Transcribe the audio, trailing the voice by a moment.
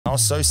I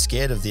was so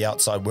scared of the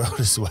outside world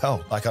as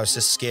well. Like I was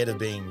just scared of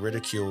being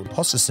ridiculed.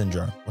 Imposter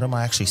syndrome. What am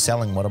I actually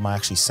selling? What am I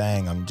actually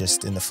saying? I'm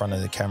just in the front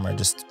of the camera,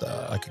 just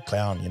like a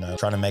clown, you know,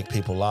 trying to make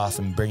people laugh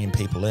and bringing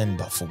people in.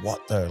 But for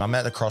what though? I'm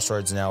at the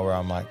crossroads now where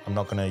I'm like, I'm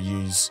not going to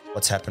use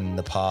what's happened in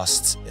the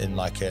past in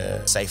like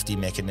a safety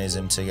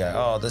mechanism to go,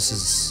 oh, this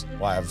is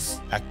why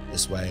I've acted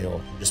this way,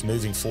 or just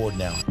moving forward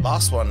now.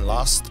 Last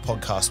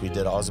podcast we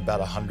did, I was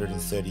about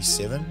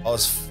 137.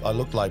 I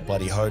looked like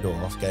bloody Hodor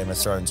off Game of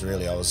Thrones,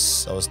 really. I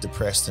was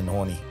depressed and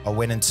horny. I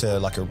went into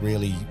like a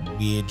really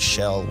weird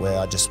shell where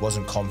I just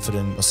wasn't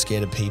confident. I was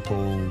scared of people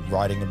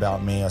writing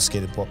about me. I was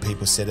scared of what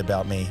people said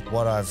about me.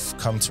 What I've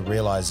come to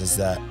realize is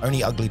that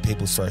only ugly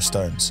people throw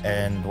stones.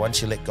 And once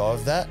you let go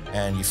of that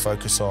and you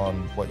focus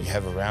on what you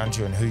have around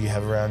you and who you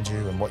have around you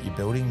and what you're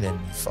building, then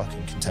you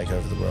fucking can take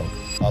over the world.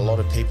 A lot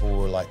of people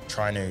were like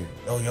trying to,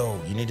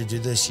 yo, you need to do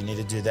this, you need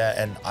to do that.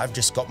 And I've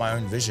just got my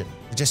own vision.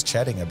 We're just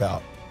chatting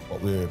about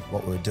what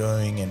we're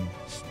doing, and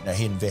you know,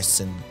 he invests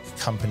in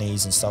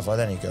companies and stuff like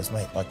that. And he goes,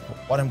 mate, like,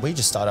 why don't we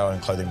just start our own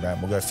clothing brand?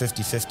 We'll go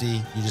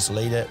 50-50, you just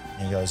lead it.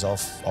 And he goes, I'll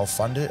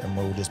fund it and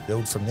we'll just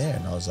build from there.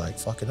 And I was like,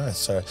 fucking oath.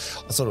 So I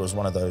thought it was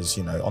one of those,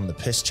 you know, on the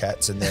piss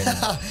chats. And then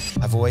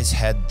I've always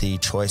had the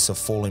choice of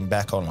falling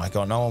back on like,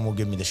 oh, no one will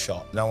give me the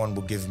shot. No one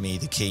will give me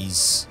the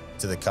keys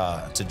to the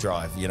car to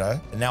drive, you know?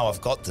 And now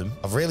I've got them.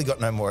 I've really got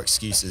no more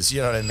excuses,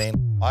 you know what I mean?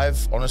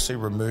 I've honestly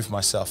removed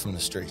myself from the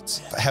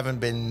streets. I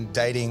haven't been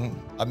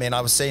dating. I mean,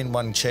 I was seeing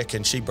one chick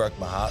and she broke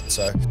my heart,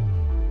 so.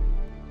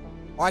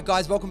 All right,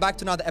 guys, welcome back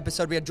to another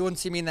episode. We had Jordan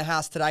Simi in the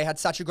house today. Had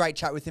such a great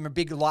chat with him, a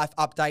big life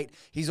update.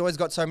 He's always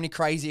got so many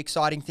crazy,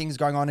 exciting things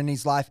going on in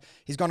his life.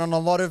 He's gone on a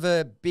lot of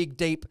a big,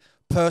 deep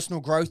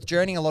personal growth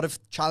journey, a lot of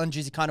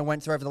challenges he kind of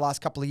went through over the last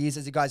couple of years,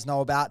 as you guys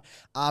know about.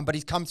 But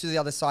he's come through the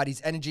other side.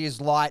 His energy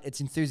is light. It's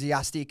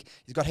enthusiastic.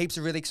 He's got heaps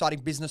of really exciting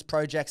business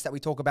projects that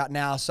we talk about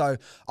now. So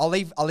I'll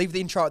leave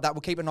the intro at that.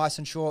 We'll keep it nice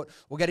and short.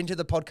 We'll get into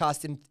the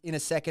podcast in a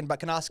second, but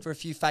can ask for a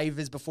few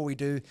favors before we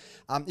do.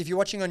 If you're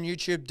watching on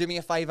YouTube, do me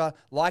a favor,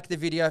 like the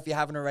video if you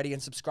haven't already,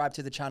 and subscribe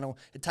to the channel.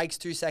 It takes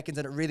 2 seconds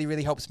and it really,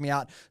 really helps me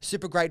out.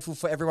 Super grateful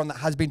for everyone that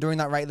has been doing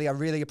that lately. I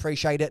really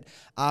appreciate it.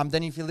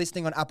 Then if you're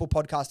listening on Apple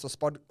Podcasts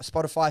or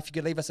Spotify, if you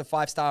could leave us a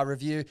 5-star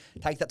review,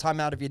 take that time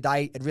out of your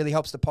day. It really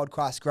helps the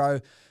podcast grow.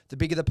 The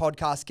bigger the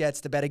podcast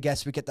gets, the better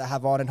guests we get to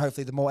have on, and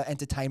hopefully the more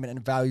entertainment and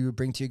value we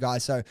bring to you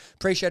guys. So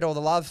appreciate all the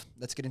love.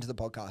 Let's get into the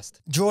podcast.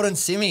 Jordan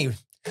Simi.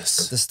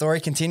 Yes. The story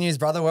continues,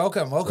 brother.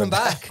 Welcome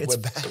back.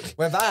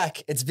 We're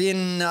back. It's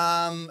been,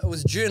 it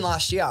was June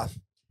last year. Yes.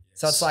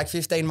 So it's like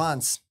 15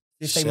 months.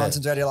 15 months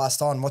since we had you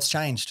last on. What's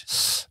changed?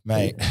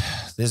 Mate,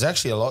 there's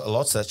actually a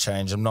lot that's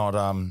changed. I'm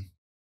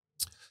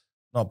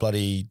not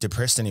bloody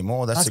depressed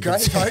anymore. That's a good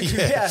great,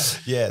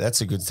 thing. Yeah,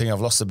 that's a good thing.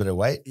 I've lost a bit of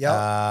weight.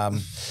 Yeah.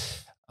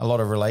 A lot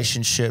of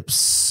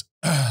relationships,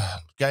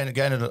 gained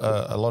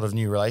a lot of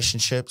new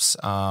relationships.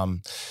 Got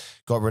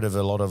rid of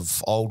a lot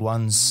of old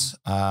ones.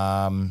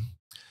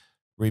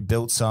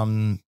 Rebuilt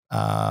some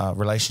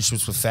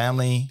relationships with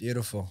family.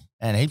 Beautiful.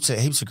 And heaps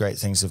of great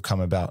things have come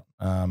about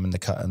in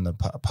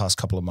the past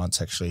couple of months,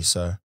 actually.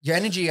 So your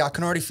energy, I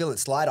can already feel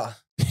it's lighter.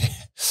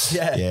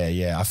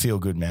 Yeah. I feel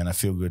good, man. I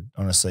feel good,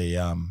 honestly.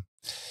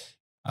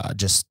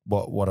 Just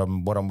what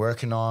I'm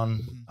working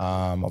on.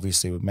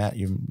 Obviously with Matt,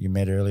 you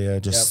met earlier.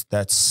 Just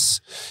that's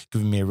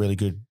giving me a really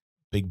good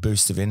big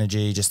boost of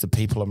energy. Just the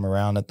people I'm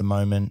around at the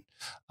moment.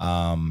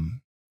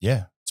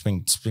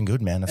 It's been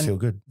good, man. I feel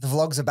good. The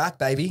vlogs are back,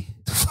 baby.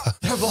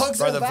 The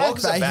vlogs are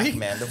back,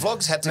 man. The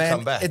vlogs had to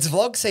come back. It's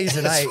vlog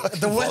season, eh?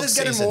 The weather's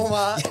getting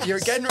warmer. Yes. You're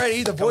getting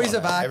ready. The boys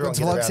are back. It's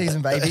vlog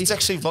season, baby. It's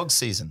actually vlog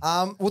season.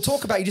 We'll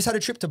talk about, you just had a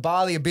trip to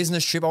Bali, a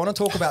business trip. I want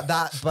to talk about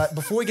that, but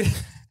before we get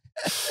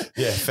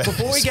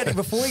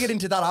before we get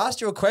into that, I asked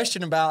you a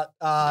question about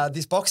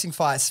this boxing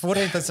fight. It's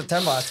 14th of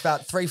September. It's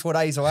about 3-4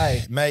 days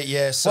away, mate.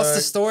 Yeah. So what's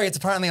the story? It's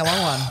apparently a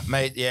long one,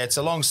 mate. Yeah, it's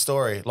a long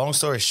story. Long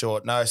story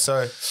short, no.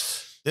 So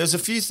there's a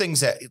few things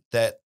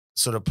that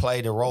sort of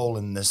played a role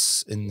in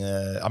this. I'm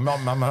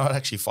not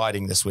actually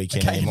fighting this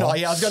weekend anymore. No,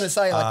 yeah, I was going to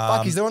say, like,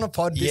 fuck, he's doing a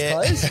pod this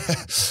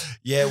close.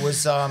 Yeah, it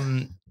was.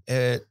 I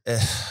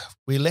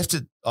left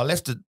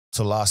it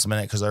till last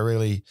minute because I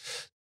really.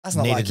 That's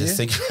not needed like to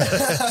think.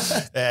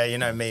 Yeah, you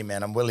know me,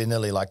 man. I'm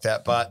willy-nilly like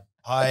that. But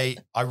I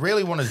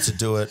really wanted to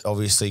do it,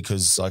 obviously,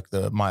 because like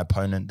my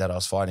opponent that I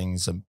was fighting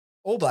is an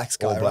All Blacks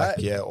guy, right?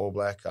 Yeah, All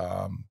Black.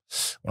 One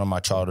of my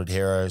childhood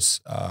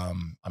heroes. I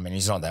mean,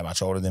 he's not that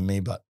much older than me,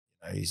 but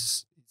you know,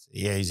 he's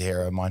a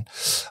hero of mine.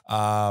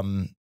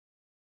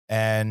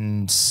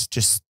 And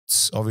just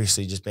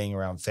obviously just being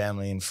around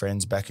family and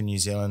friends back in New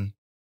Zealand.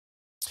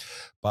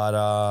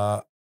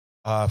 But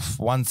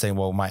one thing,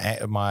 well,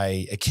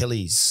 my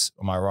Achilles,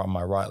 my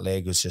right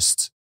leg was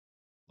just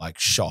like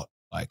shot.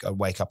 Like I'd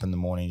wake up in the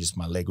morning, just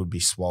my leg would be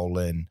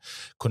swollen,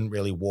 couldn't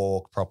really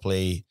walk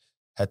properly,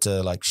 had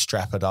to like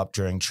strap it up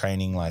during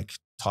training, like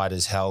tight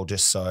as hell,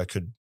 just so I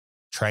could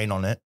train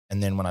on it.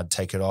 And then when I'd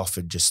take it off,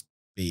 it'd just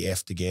be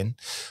effed again.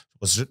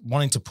 Was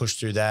wanting to push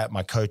through that.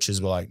 My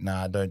coaches were like,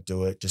 nah, don't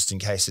do it. Just in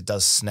case it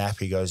does snap,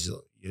 he goes,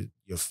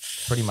 you're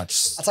pretty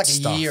much That's like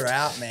stuffed. a year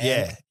out, man.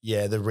 Yeah,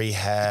 yeah. The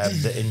rehab,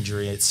 the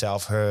injury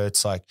itself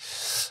hurts. Like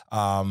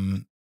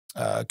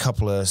a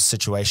couple of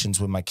situations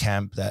with my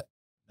camp that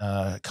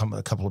a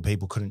couple of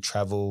people couldn't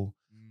travel.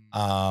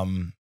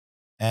 And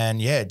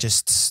yeah,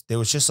 there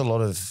was just a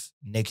lot of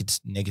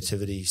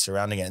negativity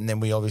surrounding it. And then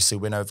we obviously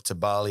went over to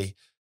Bali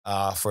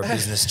for a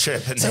business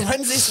trip. And So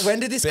when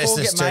did this call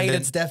get made?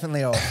 It's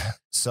definitely off.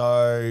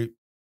 So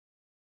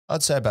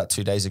I'd say about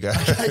 2 days ago.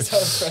 Okay, so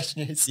it's fresh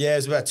news. Yeah, it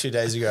was about 2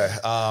 days ago.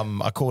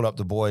 I called up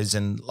the boys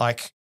and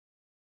like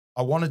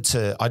I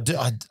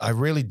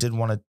really did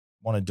want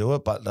to do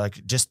it, but like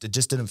it just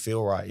didn't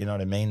feel right. You know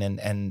what I mean?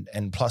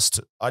 And plus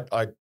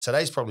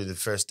today's probably the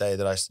first day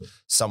that I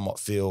somewhat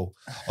feel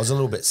I was a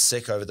little bit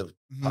sick over the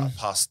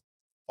past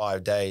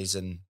 5 days,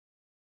 and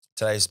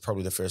today's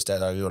probably the first day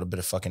that I got a bit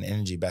of fucking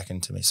energy back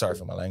into me. Sorry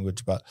for my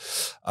language, but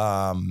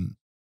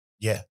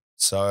yeah.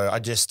 So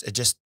it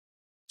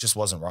just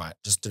wasn't right.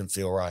 Just didn't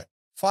feel right.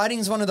 Fighting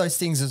is one of those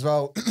things as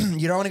well.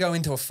 You don't want to go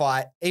into a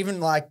fight,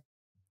 even like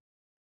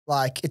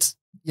it's,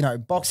 you know,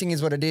 boxing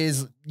is what it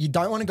is. You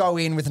don't want to go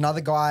in with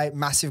another guy,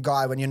 massive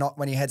guy, when your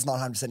head's not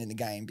 100% in the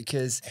game,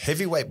 because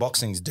heavyweight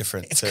boxing is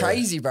different. It's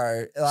crazy,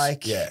 bro.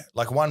 Like, yeah,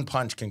 like one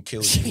punch can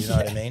kill you. You know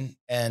what I mean?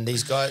 And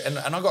these guys, and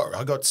I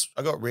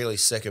got really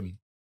sick of, you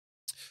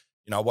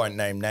know, I won't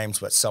name names,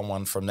 but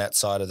someone from that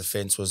side of the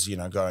fence was, you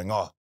know, going,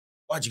 "Oh,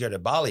 why'd you go to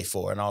Bali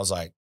for?" And I was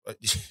like,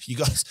 you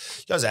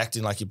guys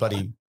acting like you're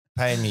bloody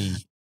paying me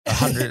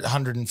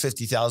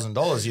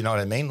 $150,000. You know what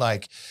I mean?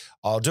 Like,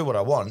 I'll do what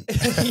I want.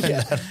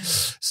 Yeah.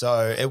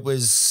 So it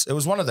was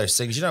one of those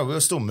things. You know, we were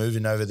still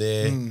moving over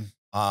there.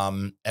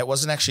 It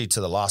wasn't actually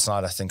to the last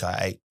night. I think I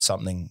ate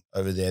something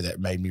over there that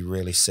made me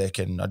really sick,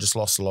 and I just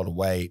lost a lot of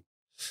weight,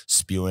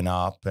 spewing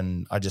up,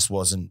 and I just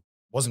wasn't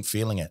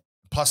feeling it.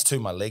 Plus,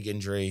 my leg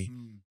injury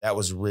that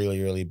was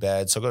really, really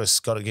bad. So I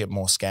got to get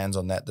more scans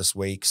on that this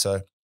week.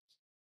 So,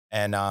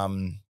 and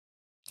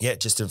yeah,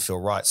 it just didn't feel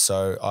right.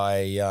 So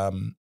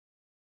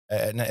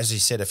and as you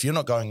said, if you're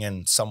not going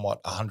in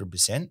somewhat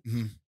 100%,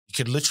 you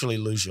could literally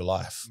lose your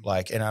life.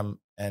 Like, and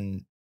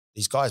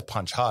these guys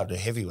punch hard. They're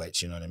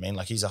heavyweights, you know what I mean?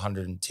 Like he's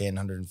 110,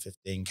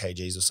 115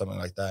 kgs or something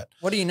like that.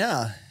 What are you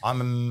now?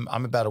 I'm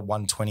about a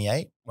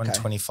 128,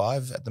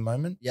 125 at the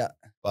moment. Yeah.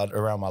 But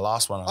around my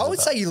last one, I would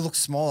say you look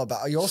smaller,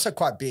 but you're also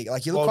quite big.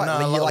 Like you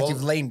look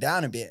you've leaned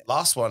down a bit.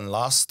 Last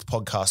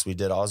podcast we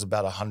did, I was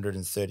about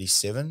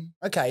 137.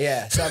 Okay,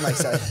 yeah. So that makes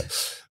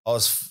sense.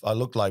 I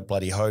looked like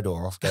bloody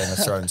Hodor off Game of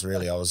Thrones.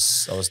 Really, I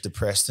was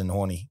depressed and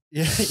horny.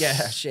 Yeah,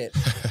 shit.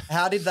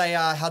 How'd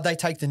they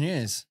take the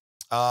news?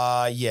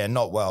 Yeah,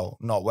 not well,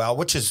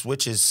 which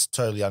is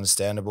totally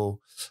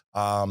understandable.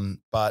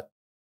 But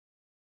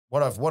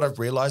what I've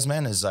realized,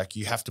 man, is like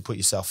you have to put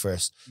yourself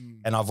first.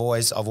 And I've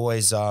always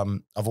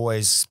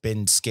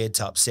been scared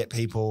to upset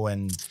people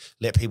and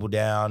let people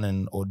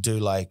down or do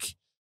like,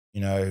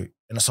 you know,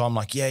 and so I'm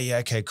like, yeah,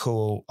 okay,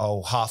 cool.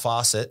 I'll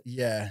half-ass it.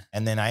 Yeah.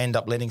 And then I end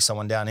up letting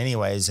someone down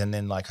anyways, and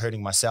then like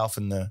hurting myself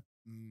in the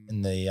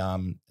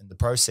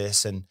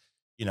process. And,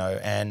 you know,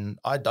 and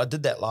I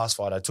did that last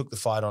fight. I took the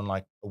fight on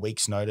like a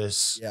week's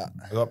notice. Yeah.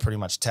 I got pretty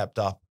much tapped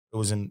up. It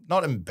was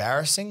not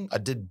embarrassing. I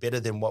did better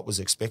than what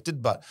was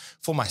expected, but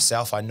for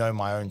myself, I know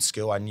my own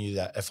skill. I knew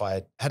that if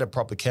I had a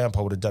proper camp,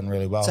 I would have done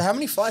really well. So how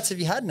many fights have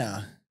you had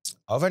now?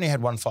 I've only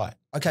had one fight.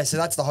 Okay, so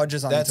that's the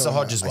Hodges one. That's the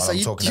Hodges one I'm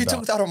talking about. You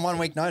took that on 1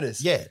 week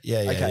notice?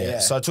 Yeah.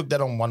 So I took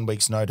that on 1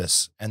 week's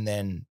notice. And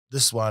then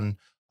this one,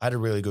 I had a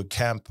really good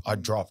camp. I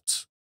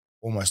dropped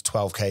almost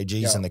 12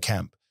 kgs in the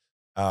camp.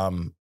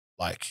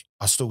 Like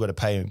I still got to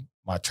pay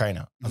my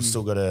trainer. I've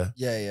still got to,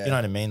 you know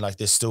what I mean? Like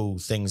there's still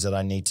things that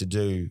I need to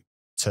do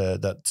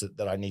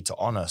that I need to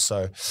honor.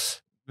 So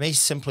me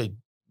simply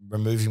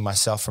removing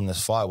myself from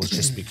this fight was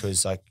just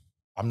because like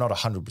I'm not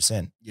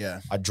 100%.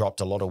 Yeah. I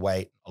dropped a lot of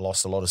weight. I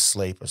lost a lot of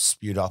sleep. I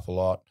spewed up a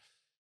lot.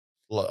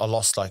 I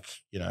lost like,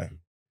 you know,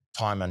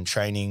 time and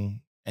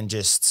training, and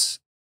just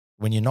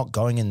when you're not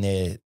going in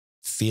there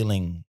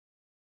feeling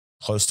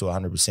close to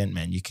 100%,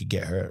 man, you could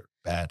get hurt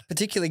bad.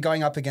 Particularly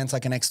going up against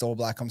like an ex-All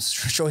Black. I'm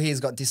sure he's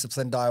got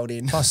discipline dialed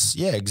in. Plus,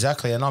 yeah,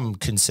 exactly. And I'm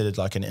considered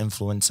like an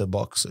influencer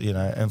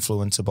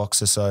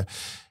boxer. So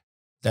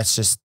that's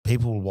just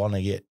people want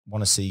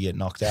to see you get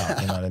knocked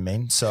out. You know what I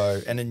mean?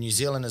 So, and in New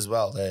Zealand as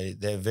well, they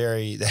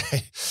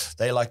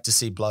like to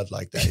see blood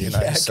like that. You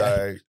know,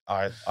 So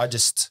I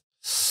just,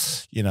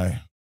 you know,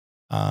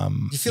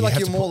 you feel like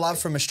you're more loved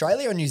from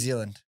Australia or New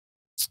Zealand?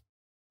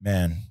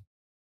 Man,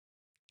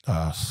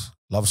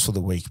 love's for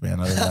the weak, man.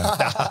 I don't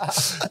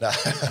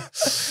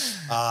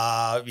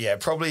know. Yeah,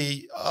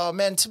 probably. Oh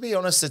man, to be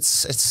honest,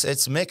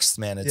 it's mixed,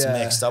 man. It's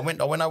mixed.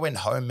 When I went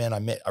home, man,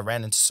 I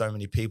ran into so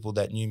many people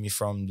that knew me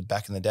from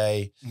back in the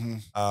day.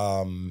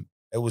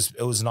 It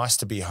was nice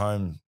to be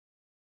home,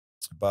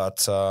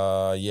 but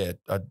yeah,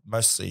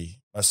 mostly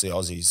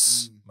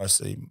Aussies,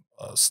 mostly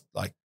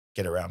like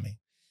get around me.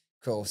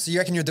 Cool. So you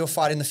reckon you'll do a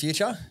fight in the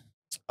future?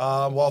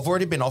 Well, I've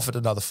already been offered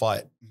another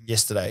fight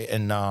yesterday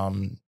in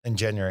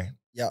January.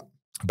 Yeah.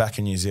 Back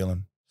in New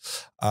Zealand.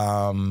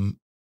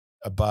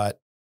 But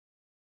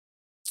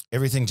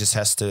everything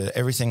has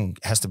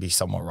to be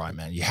somewhat right,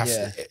 man. You have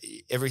to,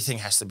 everything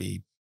has to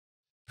be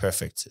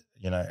perfect,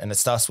 you know, and it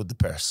starts with the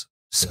purse.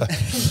 So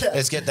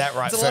let's get that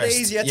right it's first. It's a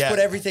lot easier to put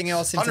everything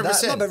else into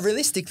 100%. That. No, but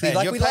realistically, man,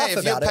 like we laugh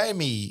about it. If you pay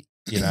me,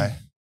 you know,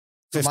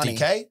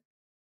 50K,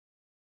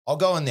 I'll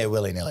go in there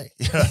willy-nilly.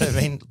 You know what I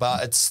mean?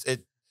 But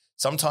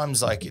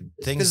sometimes like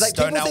things like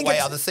don't outweigh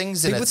other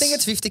things. People think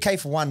it's 50K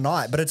for one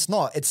night, but it's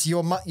not. It's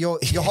your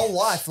whole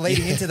life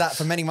leading into that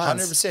for many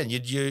months.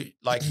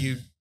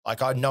 100%.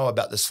 Like I know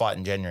about this fight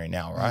in January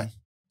now, right?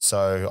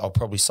 So I'll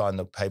probably sign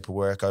the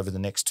paperwork over the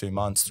next 2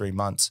 months, 3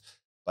 months.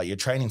 But you're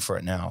training for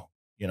it now.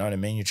 You know what I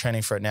mean? You're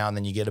training for it now, and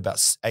then you get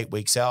about 8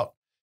 weeks out,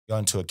 you go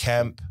into a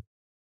camp,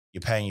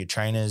 you're paying your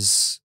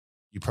trainers,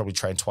 you probably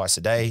train twice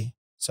a day.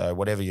 So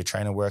whatever your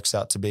trainer works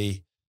out to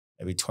be,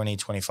 maybe 20,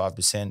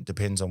 25%,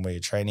 depends on where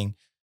you're training.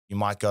 You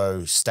might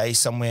go stay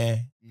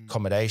somewhere,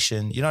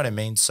 accommodation, you know what I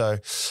mean? So,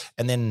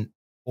 and then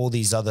all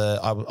these other,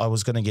 I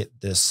was going to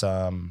get this,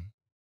 I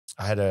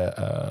had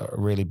a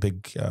really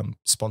big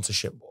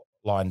sponsorship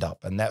lined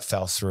up, and that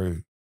fell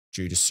through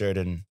due to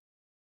certain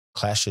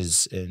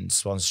clashes in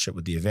sponsorship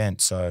with the event.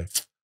 So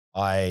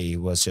I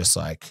was just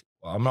like,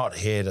 well, I'm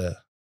here to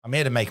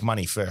make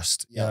money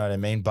first. You know what I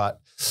mean? But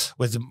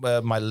with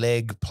my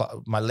leg,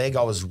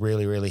 I was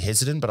really, really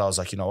hesitant, but I was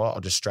like, you know what?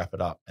 I'll just strap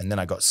it up. And then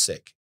I got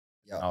sick.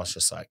 I was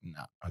just like,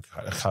 no, I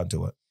can't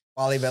do it.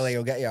 Bali belly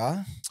will get you,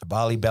 huh?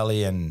 Bali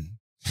belly and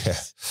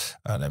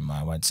I don't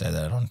mind. I won't say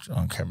that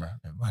on camera.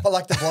 I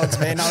like the vlogs,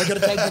 man. No, we got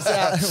to take this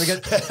out.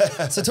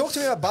 So talk to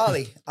me about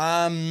Bali.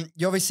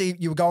 You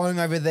were going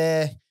over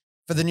there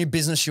for the new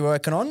business you're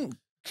working on.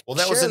 Well,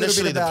 that was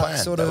initially the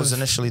plan. That was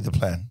initially the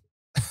plan.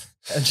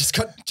 And just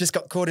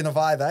got caught in a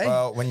vibe, eh?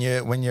 Well, when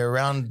you're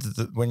around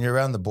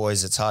the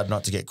boys, it's hard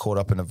not to get caught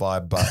up in a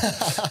vibe. But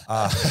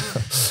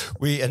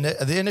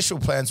the initial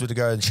plans were to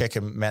go and check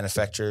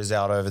manufacturers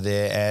out over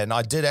there, and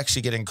I did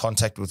actually get in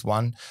contact with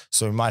one,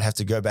 so we might have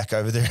to go back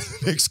over there in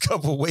the next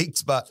couple of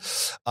weeks. But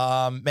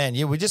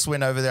we just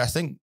went over there. I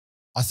think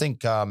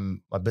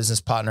my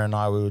business partner and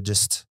I we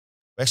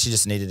actually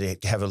just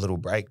needed to have a little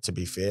break. To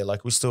be fair,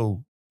 like we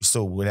still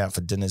went out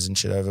for dinners and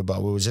shit over, but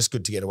it was just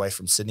good to get away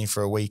from Sydney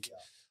for a week.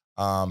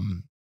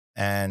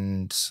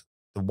 And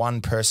the one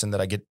person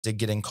that I did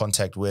get in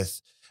contact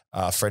with,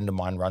 a friend of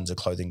mine runs a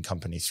clothing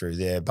company through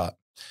there, but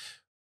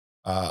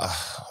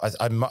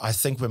I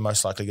think we're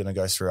most likely going to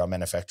go through our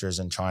manufacturers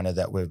in China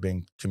that we've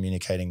been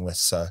communicating with.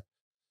 So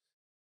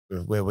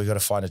we've got to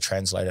find a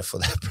translator for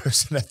that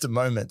person at the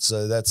moment.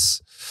 So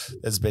that's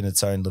been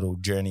its own little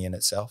journey in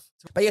itself.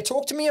 But yeah,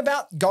 talk to me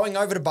about going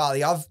over to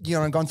Bali. I've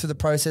gone through the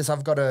process.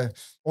 I've got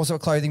also a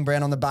clothing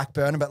brand on the back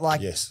burner,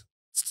 but yes.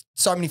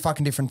 So many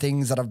fucking different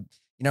things that I've,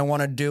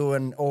 want to do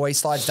and always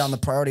slides down the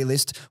priority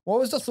list. What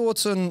was the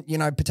thoughts on,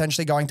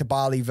 potentially going to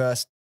Bali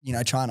versus,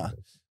 China?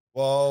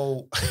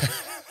 Well,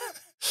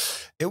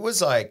 we're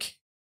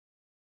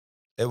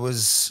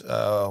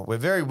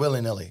very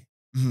willy-nilly.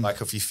 Mm-hmm.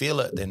 Like if we feel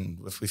it, then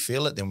we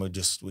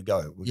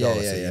go with it.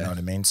 You know what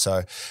I mean?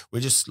 So we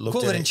just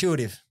looked at it.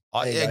 Intuitive.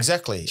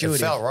 Exactly.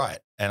 Intuitive. It felt right.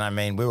 And I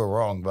mean, we were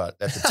wrong, but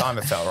at the time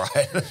it felt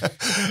right.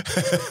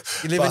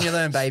 You live and you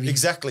learn, baby.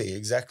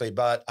 Exactly.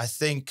 But I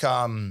think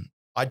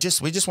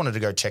we just wanted to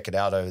go check it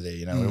out over there.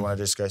 We want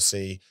to just go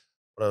see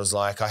what it was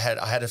like. I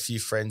had a few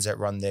friends that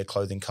run their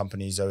clothing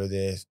companies over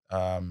there,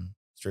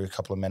 through a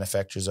couple of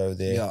manufacturers over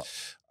there.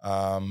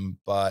 Yeah.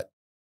 But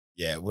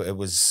yeah, it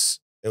was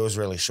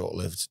really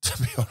short-lived, to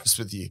be honest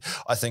with you.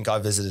 I think I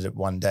visited it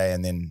one day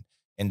and then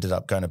ended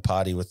up going to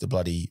party with the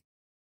bloody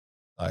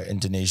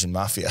Indonesian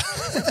mafia.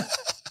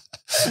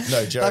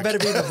 No joke. That better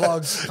be the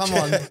vlogs. Come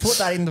on, put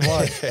that in the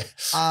vlog.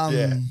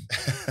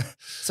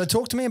 So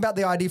talk to me about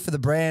the idea for the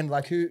brand.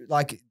 Like you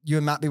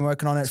and Matt been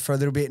working on it for a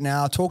little bit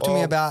now. Talk to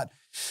me about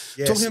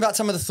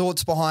some of the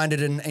thoughts behind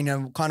it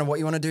and kind of what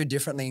you want to do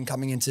differently in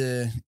coming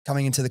into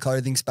the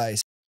clothing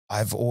space.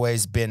 I've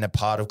always been a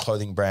part of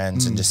clothing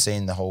brands and just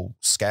seen the whole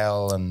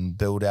scale and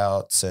build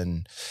outs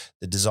and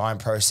the design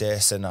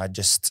process. And I'm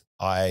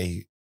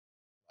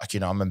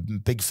a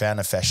big fan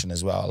of fashion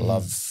as well. I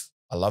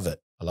love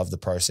it. I love the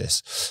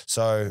process.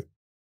 So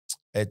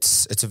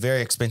it's a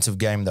very expensive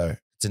game though.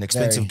 It's an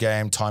expensive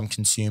game, time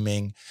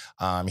consuming.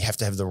 You have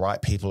to have the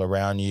right people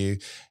around you.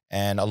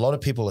 And a lot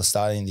of people are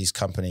starting these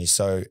companies.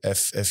 So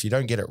if you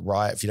don't get it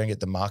right, if you don't get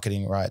the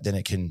marketing right, then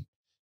you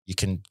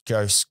can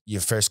go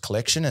your first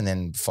collection and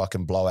then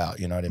fucking blow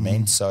out. You know what I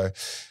mean? So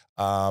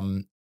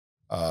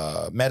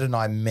Matt and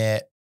I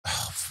met,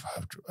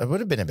 it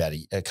would have been about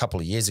a couple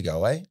of years ago,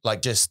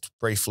 like just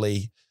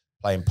briefly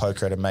playing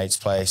poker at a mate's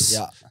place,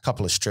 a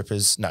couple of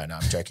strippers. No,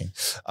 I'm joking.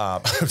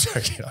 I'm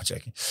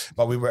joking.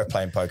 But we were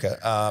playing poker.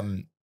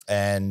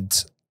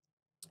 And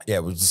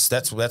yeah,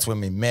 that's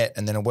when we met.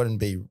 And then it wouldn't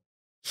be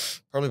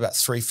probably about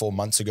 3-4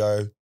 months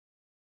ago.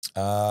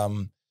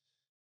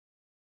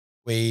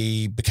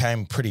 We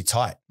became pretty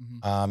tight.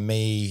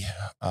 Me,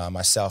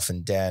 myself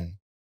and Dan.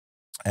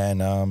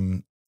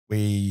 And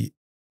we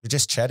were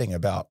just chatting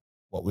about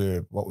what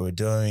we were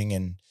doing,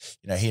 and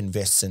he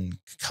invests in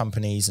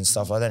companies and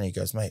stuff like that. And he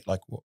goes, mate, like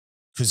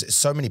because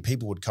so many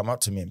people would come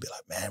up to me and be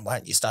like, man, why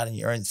aren't you starting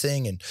your own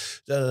thing? And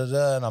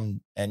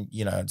and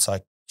you know, it's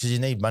like, because you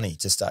need money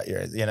to start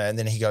your, you know, and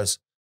then he goes,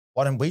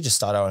 why don't we just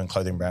start our own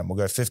clothing brand? We'll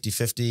go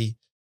 50-50. He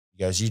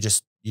goes, you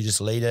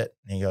just lead it.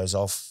 And he goes,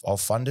 I'll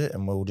fund it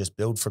and we'll just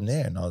build from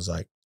there. And I was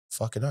like,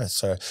 fucking oath.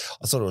 So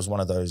I thought it was one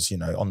of those, you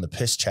know, on the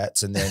piss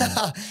chats, and then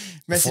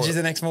messages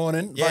the next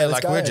morning. Yeah,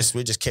 like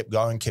we just kept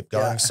going.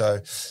 Yeah. So,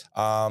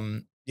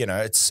 you know,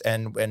 it's,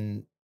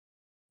 and,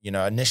 you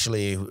know,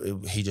 initially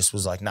he just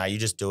was like, nah, you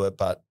just do it.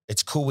 But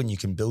it's cool when you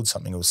can build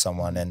something with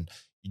someone and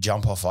you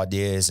jump off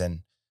ideas, and,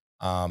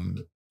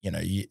 you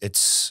know,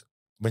 it's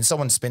when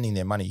someone's spending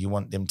their money, you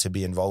want them to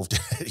be involved.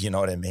 You know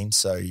what I mean?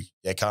 So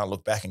they can't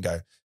look back and go,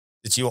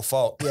 it's your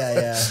fault.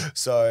 Yeah.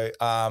 So,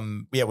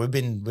 yeah, we've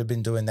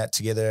been doing that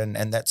together,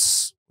 and it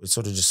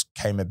sort of just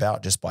came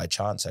about just by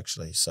chance,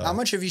 actually. So, how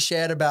much have you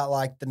shared about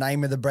like the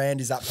name of the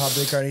brand? Is that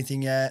public or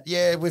anything yet?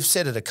 Yeah, we've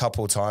said it a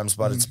couple of times,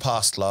 but it's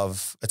Past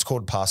Love. It's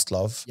called Past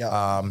Love.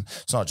 Yeah.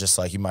 It's not just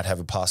like you might have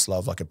a past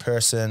love, like a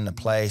person, a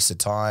place, a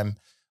time,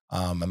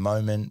 a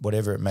moment,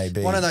 whatever it may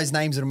be. One of those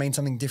names that'll mean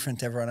something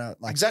different to everyone else.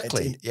 Like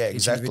exactly. Yeah,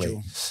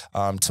 exactly.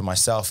 To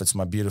myself, it's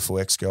my beautiful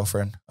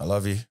ex-girlfriend. I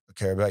love you. I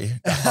care about you.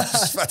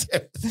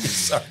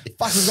 Sorry.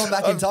 Fuck, we've gone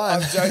back in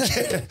time. I'm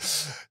joking.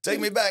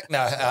 Take me back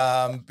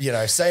now. You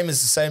know, same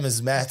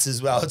as Matt's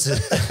as well.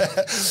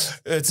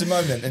 It's a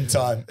moment in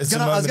time. I was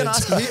going to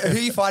ask you, who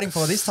are you fighting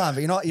for this time?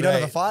 But you don't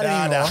have a fight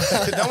anymore.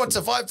 No one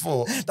to fight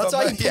for. That's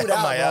why you pulled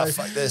out, mate, bro.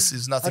 Fuck this.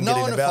 There's nothing No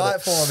getting one to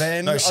about fight it. for,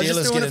 man. No, I was just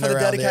Sheila's doing it getting for the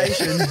around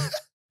dedication.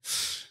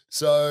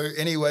 So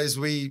anyways,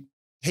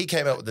 he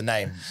came up with the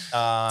name. It's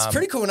a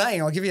pretty cool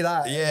name. I'll give you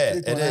that. Yeah,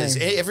 cool it is.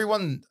 name.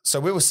 Everyone, so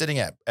we were sitting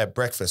at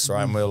breakfast,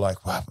 right? And we were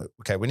like, wow,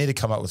 okay, we need to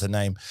come up with a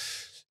name.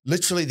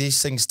 Literally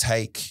these things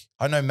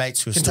I know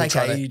mates who are still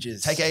trying to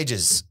take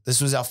ages.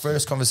 This was our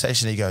first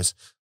conversation. He goes,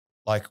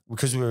 like,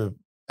 because we were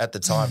at the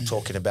time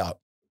talking about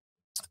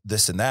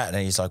this and that.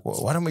 And he's like,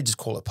 well, why don't we just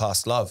call it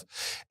Past Love?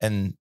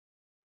 And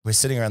we're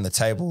sitting around the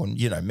table, and,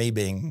 you know, me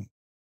being,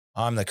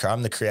 I'm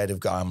the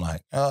creative guy. I'm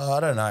like, oh, I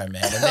don't know,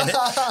 man.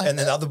 And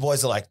then other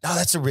boys are like, no,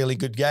 that's a really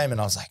good game.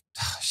 And I was like,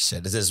 oh,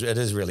 shit, it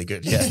is really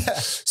good. Yeah.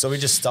 So we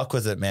just stuck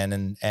with it,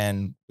 man.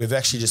 And we've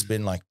actually just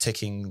been like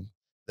ticking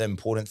the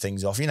important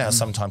things off. You know,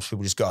 sometimes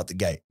people just go out the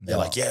gate. And they're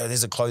like, yeah,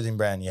 there's a clothing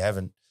brand. You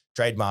haven't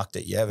trademarked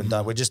it. You haven't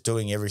done. We're just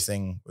doing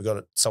everything. We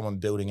got someone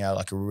building out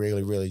like a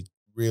really, really,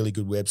 really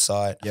good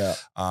website. Yeah.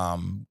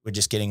 We're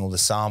just getting all the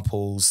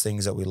samples,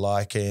 things that we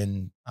like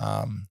in,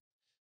 trying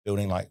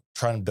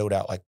to build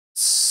out like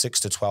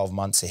 6 to 12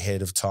 months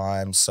ahead of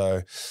time.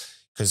 So,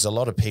 because a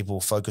lot of people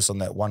focus on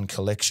that one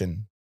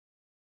collection,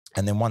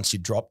 and then once you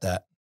drop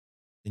that,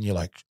 then you're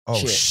like,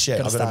 oh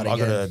shit, I've got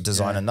to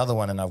design another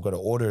one, and I've got to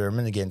order them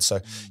in again.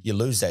 So you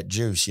lose that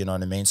juice, you know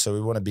what I mean? So we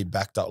want to be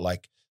backed up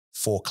like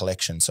 4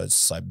 collections. So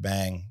it's like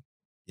bang,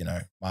 you know,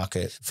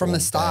 market from the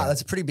start. Bang.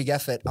 That's a pretty big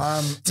effort.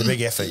 It's a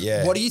big effort,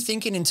 yeah. What are you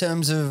thinking in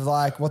terms of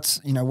like what's,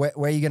 you know, where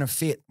are you going to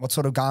fit? What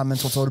sort of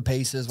garments, what sort of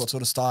pieces, what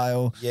sort of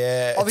style?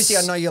 Yeah. Obviously,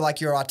 I know you're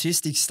like your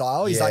artistic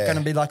style. Is that going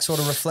to be like sort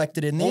of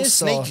reflected in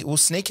this? We'll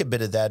sneak a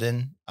bit of that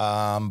in,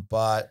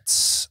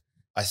 but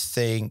I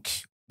think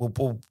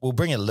we'll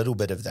bring a little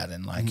bit of that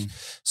in. Like,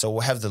 so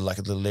we'll have the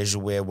leisure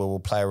wear where we'll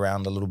play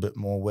around a little bit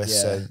more with.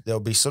 So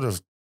there'll be sort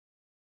of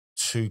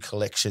 2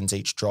 collections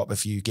each drop,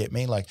 if you get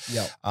me. Like,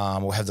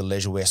 we'll have the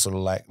leisure wear sort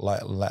of like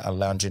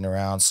lounging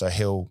around. So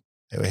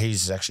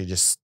he's actually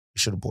just, he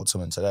should have bought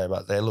something today,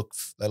 but they look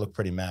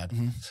pretty mad.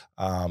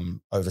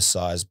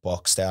 Oversized,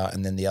 boxed out.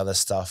 And then the other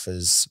stuff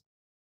is,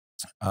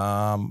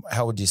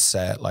 how would you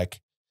say it?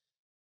 Like,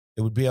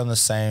 it would be around the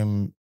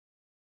same,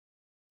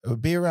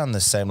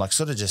 like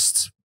sort of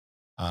just,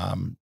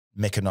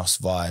 Mykonos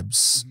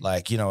vibes,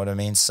 like, you know what I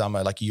mean?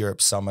 Summer, like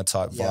Europe summer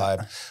type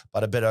vibe,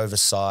 but a bit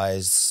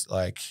oversized.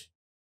 Like,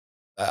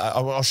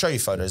 I'll show you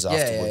photos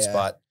afterwards,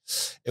 but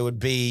it would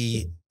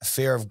be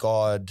Fear of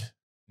God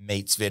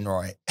meets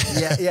Venroy.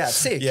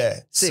 Sick.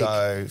 Sick.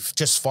 So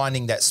just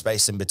finding that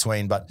space in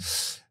between. But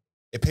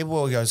if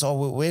people goes, oh,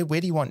 well,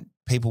 where do you want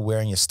people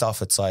wearing your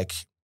stuff? It's like,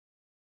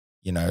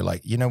 you know,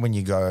 when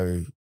you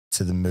go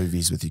to the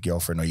movies with your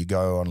girlfriend, or you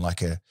go on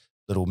like a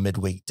little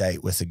midweek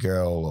date with a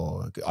girl,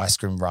 or ice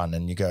cream run,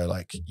 and you go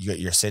like, you got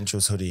your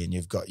Essentials hoodie and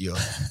you've got your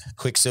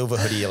Quicksilver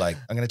hoodie. You're like,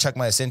 I'm going to chuck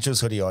my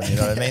Essentials hoodie on. You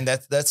know what I mean?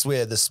 That's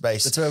where the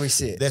space. That's where we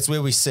sit. That's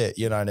where we sit.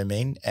 You know what I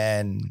mean?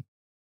 And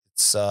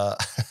it's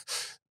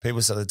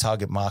people say the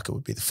target market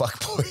would be the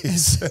fuck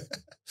boys.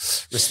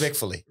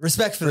 Respectfully. All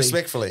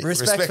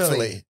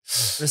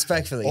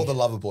the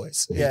lover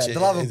boys. Yeah, the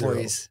lover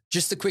boys.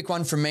 Just a quick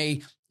one from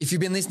me. If you've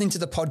been listening to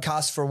the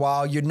podcast for a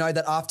while, you'd know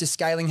that after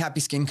scaling Happy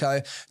Skin Co.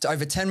 to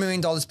over $10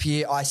 million per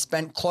year, I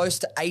spent close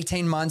to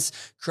 18 months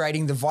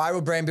creating the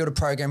Viral Brand Builder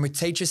program, which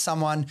teaches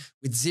someone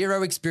with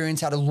zero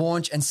experience how to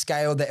launch and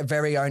scale their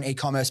very own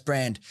e-commerce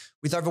brand.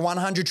 With over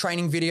 100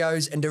 training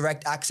videos and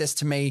direct access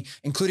to me,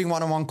 including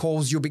one-on-one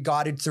calls, you'll be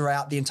guided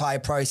throughout the entire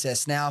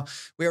process. Now,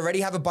 we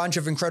already have a bunch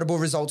of incredible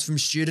results from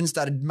students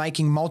that are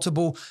making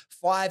multiple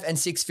 5 and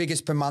 6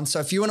 figures per month. So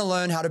if you want to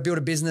learn how to build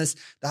a business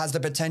that has the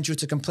potential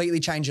to completely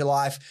change your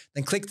life, life,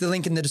 then click the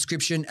link in the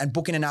description and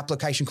book in an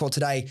application call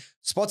today.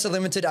 Spots are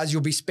limited as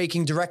you'll be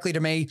speaking directly to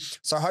me.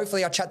 So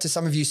hopefully I'll chat to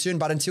some of you soon.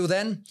 But until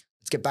then,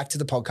 let's get back to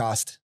the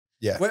podcast.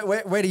 Yeah.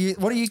 What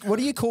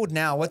are you called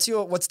now? What's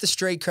the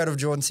street cred of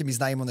Jordan Simi's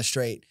name on the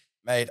street?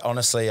 Mate,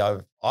 honestly,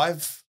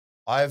 I've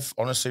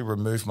honestly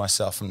removed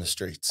myself from the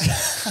streets.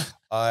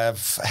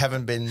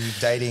 Haven't been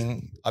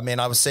dating. I mean,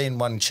 I was seeing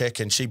one chick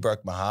and she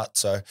broke my heart.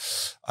 So,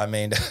 I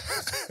mean,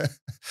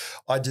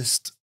 I've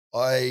just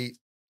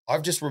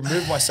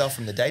removed myself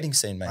from the dating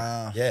scene, mate.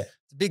 Wow. Yeah.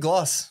 It's a big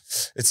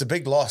loss. It's a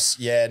big loss.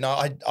 Yeah. No,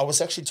 I was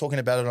actually talking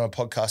about it on a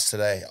podcast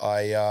today.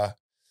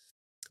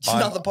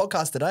 Another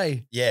podcast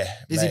today. Yeah.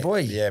 Busy mate.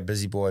 boy. Yeah,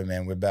 busy boy,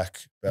 man. We're back.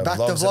 The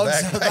vlogs are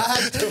back.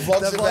 The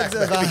vlogs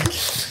are back.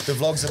 The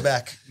vlogs are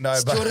back. No,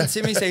 it's but Jordan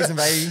Simi season,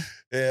 baby.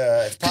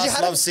 Yeah,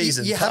 past love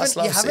season. You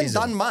haven't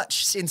done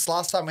much since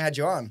last time we had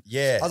you on.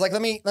 Yeah. I was like,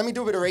 let me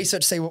do a bit of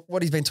research, see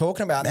what he's been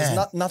talking about. Man.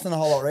 There's nothing a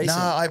whole lot recent.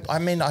 No, I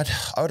mean, I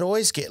would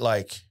always get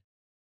like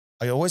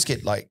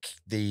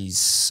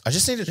these. I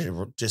just needed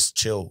to just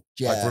chill,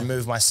 like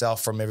remove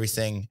myself from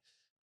everything.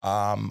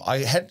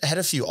 I had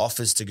a few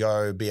offers to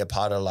go be a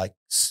part of like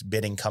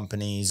betting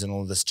companies and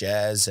all this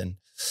jazz, and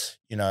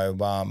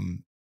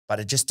but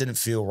it just didn't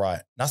feel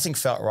right. Nothing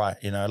felt right,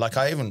 Like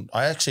I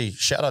actually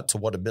shout out to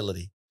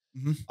Whatability.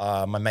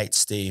 Mm-hmm. My mate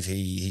Steve,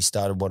 he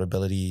started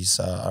Whatability. He's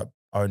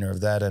owner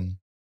of that, and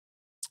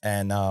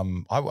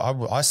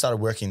I started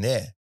working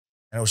there,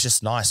 and it was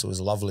just nice. It was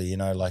lovely,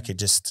 Like I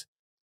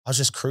was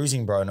just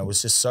cruising, bro, and it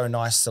was just so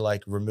nice to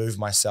like remove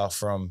myself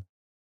from.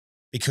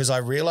 Because I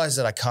realized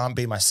that I can't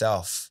be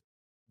myself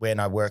when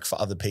I work for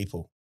other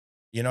people.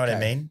 You know what I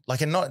mean?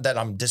 Like, and not that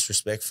I'm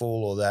disrespectful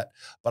or that,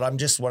 but I'm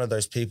just one of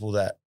those people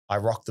that I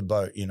rock the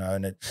boat,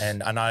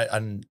 and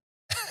I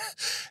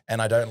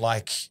don't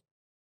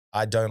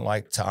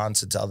like to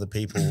answer to other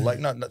people. Like,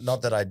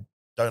 not that I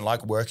don't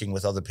like working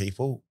with other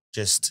people.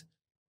 Just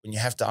when you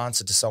have to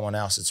answer to someone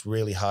else, it's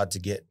really hard to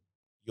get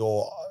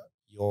your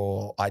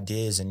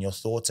ideas and your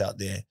thoughts out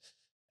there,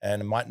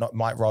 and it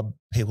might rub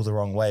people the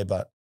wrong way,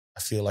 but I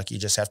feel like you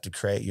just have to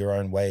create your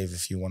own wave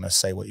if you want to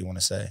say what you want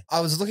to say. I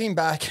was looking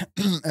back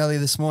earlier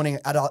this morning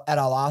at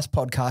our last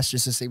podcast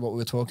just to see what we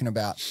were talking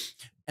about.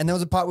 And there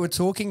was a part we were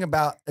talking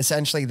about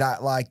essentially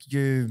that like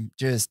you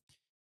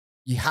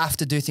have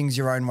to do things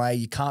your own way.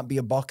 You can't be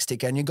a box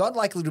ticker. And you got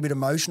like a little bit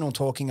emotional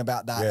talking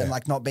about that and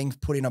like not being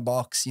put in a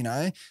box,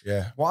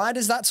 Yeah. Why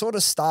does that sort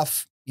of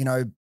stuff,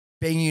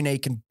 being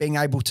unique and being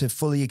able to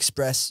fully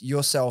express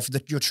yourself,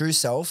 your true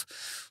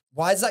self,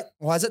 why is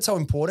that so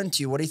important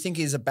to you? What do you think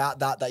is about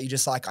that you're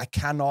just like, I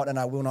cannot and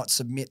I will not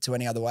submit to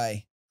any other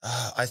way?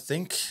 I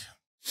think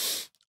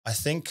I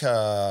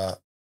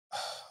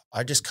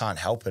just can't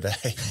help it.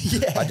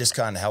 Yeah. I just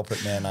can't help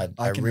it, man.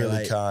 I really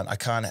relate. can't. I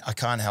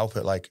can't help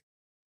it. Like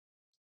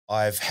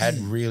I've had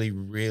really,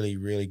 really,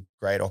 really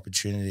great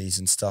opportunities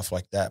and stuff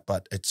like that,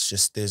 but it's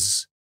just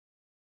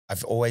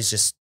I've always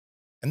just,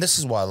 and this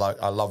is why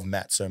I love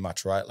Matt so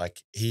much, right?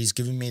 Like he's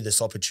given me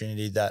this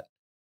opportunity that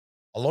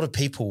a lot of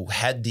people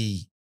had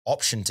the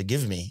option to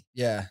give me,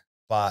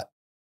 but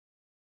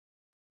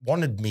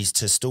wanted me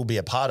to still be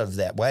a part of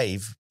that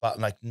wave, but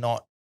like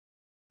not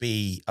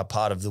be a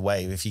part of the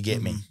wave, if you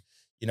get me.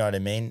 You know what I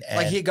mean? And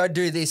like, here, go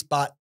do this,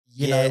 but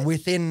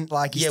within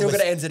like, you still got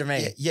to answer to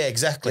me. Yeah,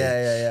 exactly.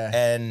 Yeah.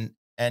 And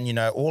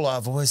all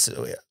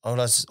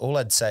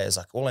I'd say is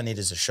like, all I need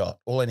is a shot.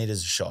 All I need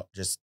is a shot.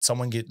 Just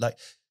someone get like,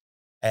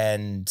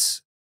 and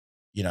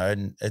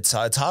it's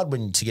hard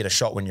to get a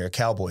shot when you're a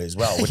cowboy as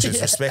well, which is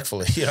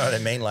respectfully, you know what I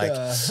mean? Like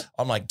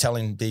I'm like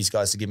telling these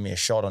guys to give me a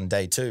shot on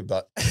day 2,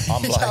 but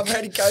I'm like, I'm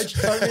ready, coach.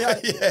 Yeah.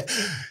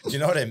 Do you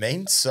know what I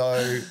mean?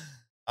 So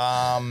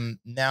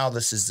now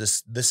this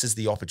is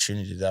the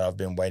opportunity that I've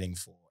been waiting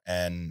for.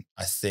 And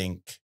I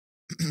think,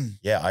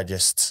 I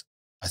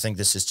think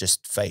this is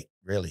just fate,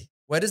 really.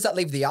 Where does that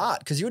leave the art?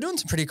 Because you were doing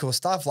some pretty cool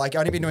stuff. Like,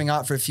 only been doing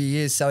art for a few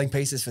years, selling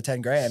pieces for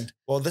 10 grand.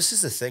 Well, this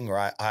is the thing,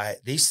 right?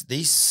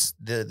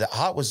 The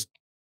art was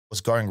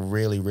going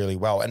really, really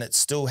well, and it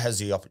still has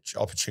the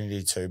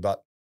opportunity to.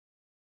 But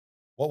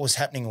what was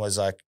happening was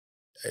like,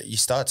 you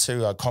start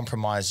to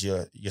compromise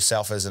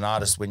yourself as an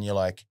artist when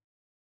you're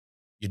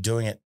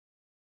doing it.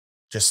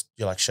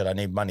 You're like, shit, I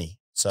need money.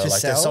 So to like,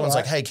 sell, if someone's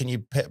right? like, hey, can you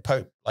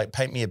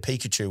paint me a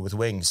Pikachu with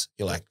wings?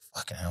 You're like,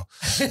 fucking hell.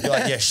 You're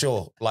like, yeah,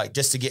 sure. Like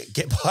just to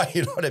get by,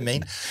 you know what I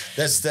mean?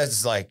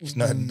 That's like,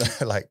 no,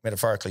 like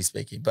metaphorically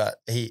speaking, but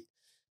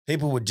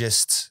people would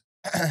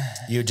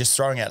you're just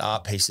throwing out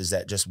art pieces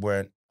that just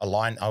weren't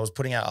aligned. I was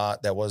putting out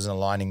art that wasn't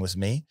aligning with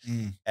me.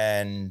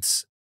 And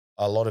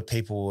a lot of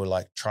people were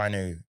like trying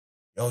to,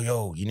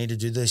 yo, you need to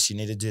do this, you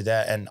need to do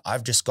that. And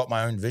I've just got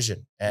my own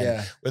vision.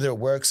 And whether it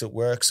works.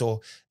 Or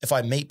if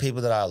I meet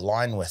people that I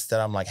align with, that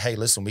I'm like, hey,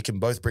 listen, we can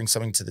both bring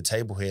something to the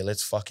table here.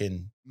 Let's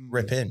fucking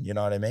rip in. You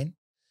know what I mean?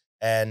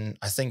 And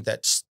I think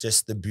that's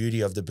just the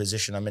beauty of the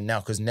position I'm in now.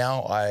 Because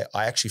now I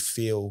actually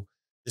feel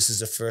this is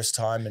the first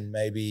time in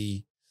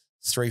maybe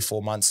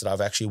 3-4 months that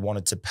I've actually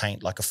wanted to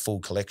paint like a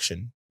full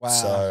collection. Wow.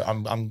 So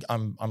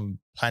I'm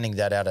planning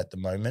that out at the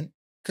moment.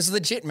 Because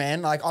legit,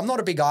 man, like I'm not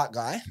a big art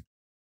guy.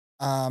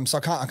 So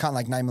I can't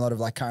like name a lot of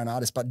like current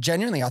artists, but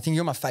genuinely, I think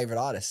you're my favorite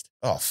artist.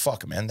 Oh,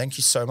 fuck, man. Thank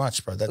you so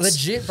much, bro. That's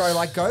Legit, bro.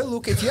 Like, go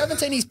look. If you haven't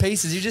seen his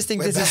pieces, you just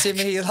think this is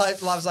Simi. He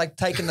like loves like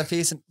taking the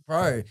piss. And,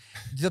 bro,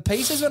 the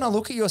pieces, when I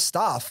look at your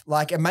stuff,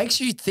 like it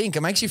makes you think,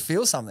 it makes you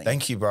feel something.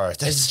 Thank you, bro.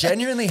 It's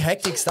genuinely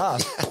hectic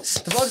stuff.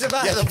 Yes. The vlogs are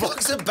back. Yeah, the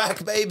vlogs are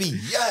back, baby.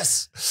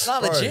 Yes. No,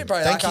 legit,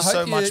 bro. Thank like, you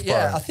so much, bro.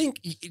 Yeah, I think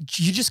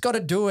you just got to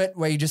do it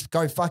where you just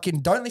go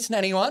fucking, don't listen to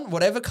anyone.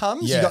 Whatever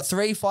comes, you got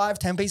 3, 5,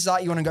 10 pieces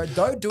art you want to go,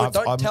 don't do it.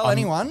 Don't tell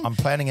anyone. I'm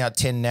planning out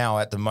 10 now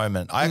at the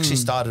moment. I actually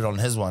started on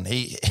his one.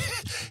 He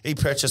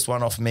purchased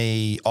one off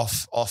me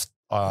off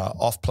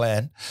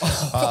plan.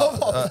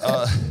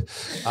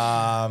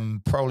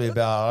 Probably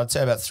I'd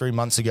say about 3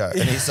 months ago.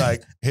 And he's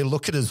like, he'll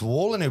look at his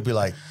wall and he'll be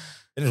like,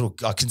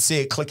 I can see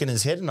it click in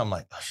his head and I'm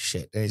like, oh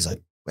shit. And he's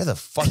like, where the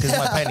fuck is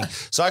my painting?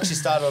 So I actually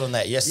started on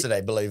that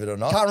yesterday, believe it or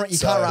not. You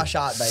can't rush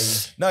art, baby.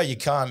 No, you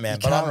can't, man.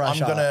 But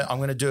I'm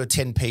gonna do a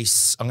 10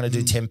 piece. I'm gonna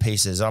do 10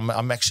 pieces.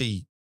 I'm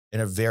actually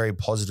in a very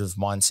positive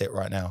mindset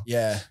right now.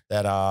 Yeah.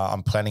 That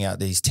I'm planning out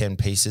these 10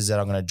 pieces that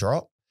I'm gonna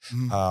drop.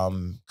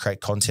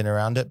 Create content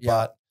around it. Yeah.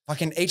 But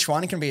fucking each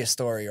one can be a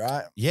story,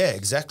 right? yeah,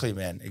 exactly,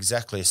 man.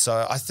 Exactly.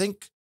 So I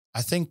think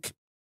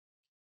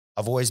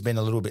I've always been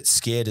a little bit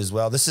scared as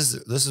well. This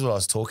is what I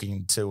was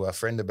talking to a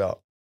friend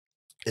about,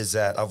 is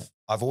that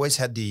I've always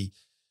had the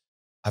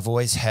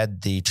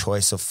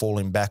choice of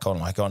falling back on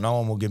like, oh, no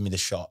one will give me the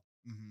shot.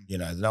 You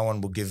know, no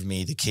one will give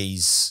me the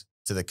keys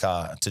to the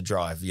car to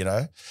drive, you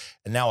know?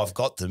 And now I've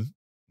got them.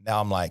 Now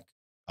I'm like,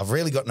 I've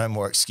really got no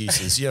more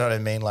excuses. You know what I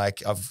mean?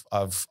 Like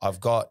I've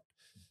got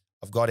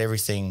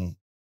everything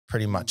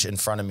pretty much in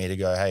front of me to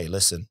go, hey,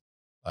 listen,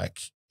 like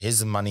here's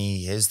the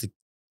money, here's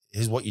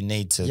what you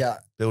need to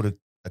build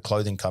a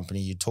clothing company.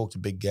 You talked a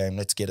big game,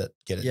 let's get it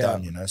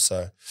done, you know?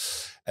 So,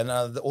 and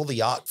all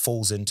the art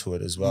falls into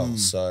it as well.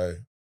 So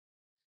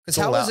it's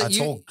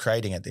all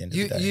creating at the end of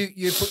the day.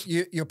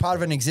 You're part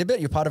of an exhibit,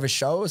 you're part of a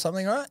show or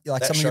something, right?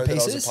 Like that some of your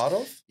pieces? That I was a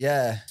part of?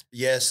 Yeah.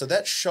 Yeah, so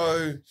that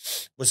show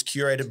was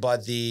curated by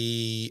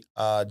the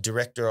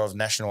director of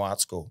National Art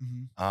School.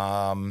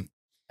 And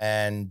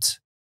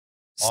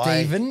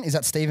Stephen, is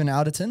that Stephen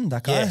Alderton,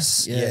 that guy?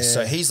 Yes, yes.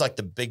 So he's like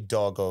the big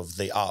dog of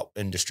the art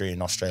industry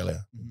in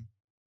Australia.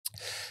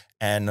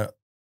 And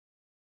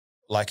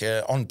like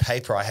on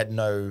paper, I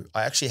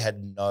actually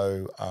had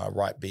no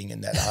right being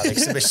in that art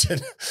exhibition.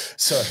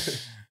 So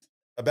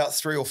about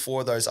 3 or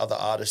 4 of those other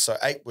artists, so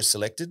 8 were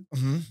selected,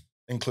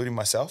 including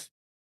myself.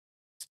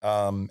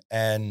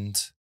 And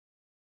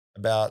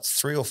about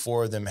 3 or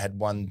 4 of them had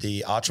won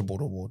the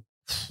Archibald Award.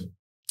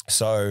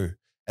 So,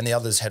 and the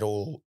others had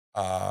all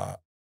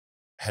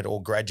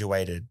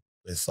graduated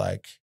with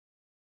like,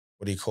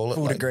 what do you call it?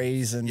 Full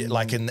degrees and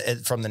like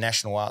from the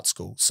National Art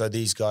School. So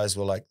these guys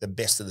were like the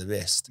best of the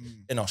best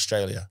in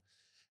Australia.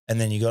 And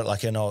then you got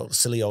like an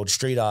silly old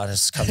street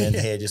artist come in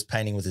here just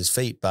painting with his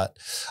feet. But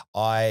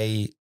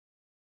my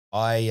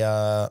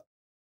one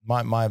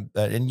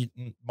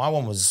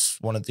was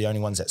one of the only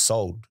ones that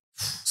sold.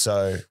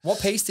 So what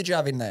piece did you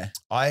have in there?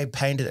 I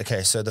painted.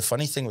 Okay, so the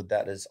funny thing with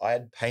that is I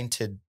had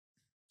painted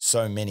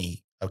so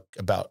many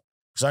because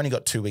I only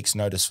got 2 weeks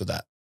notice for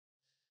that.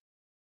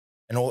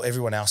 And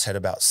everyone else had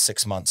about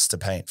 6 months to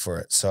paint for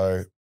it.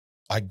 So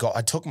I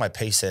took my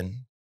piece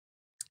in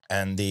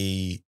and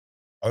the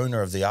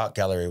owner of the art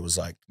gallery was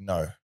like,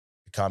 no,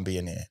 it can't be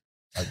in here.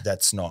 Like,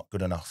 that's not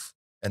good enough.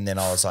 And then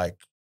I was like,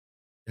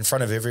 in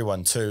front of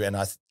everyone too. And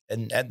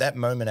at that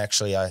moment,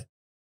 actually, I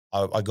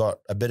got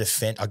a bit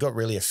offended. I got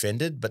really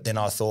offended, but then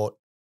I thought,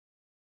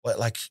 well,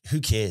 like,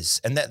 who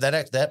cares? And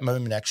that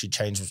moment actually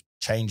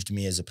changed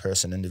me as a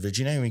person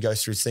individually. You know, when you go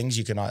through things,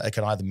 it can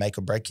either make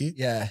or break you.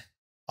 Yeah.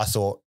 I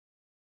thought,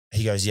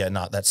 he goes, yeah,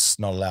 no, that's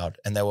not allowed.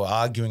 And they were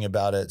arguing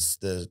about it.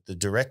 The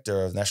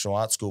director of National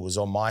Art School was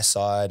on my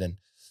side and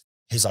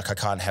he's like, I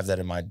can't have that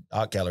in my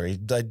art gallery.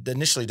 They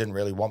initially didn't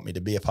really want me to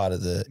be a part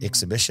of the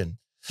exhibition.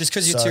 Just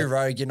because you're too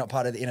rogue, you're not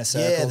part of the inner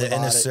circle. Yeah, the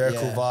inner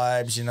circle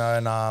vibes, you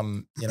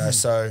know, and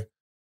so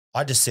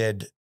I just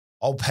said,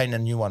 I'll paint a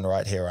new one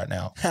right here, right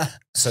now.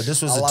 So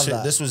this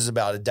was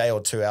about a day or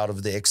 2 out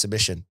of the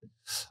exhibition. I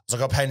was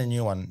like, I'll paint a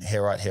new one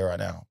here, right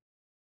now.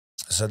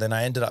 So then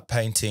I ended up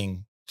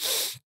painting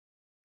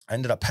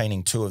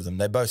 2 of them.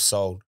 They both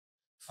sold.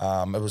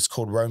 It was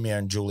called Romeo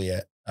and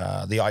Juliet.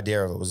 The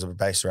idea of it was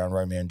based around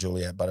Romeo and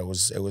Juliet, but it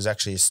was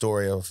actually a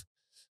story of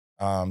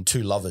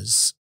 2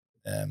 lovers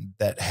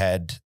that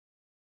had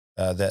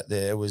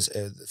it was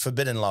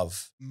forbidden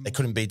love. They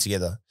couldn't be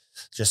together.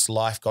 Just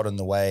life got in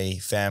the way,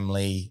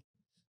 family.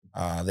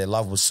 Their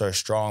love was so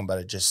strong, but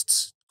it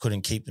just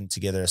couldn't keep them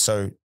together.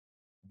 So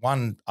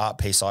one art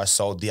piece I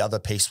sold, the other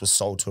piece was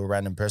sold to a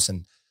random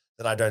person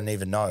that I don't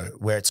even know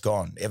where it's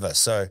gone ever.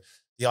 So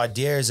the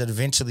idea is that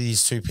eventually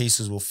these 2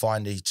 pieces will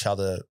find each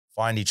other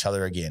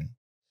again,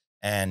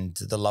 and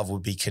the love will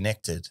be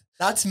connected.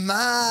 That's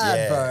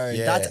mad, bro.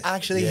 Yeah, that's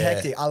actually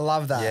hectic. I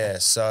love that. Yeah.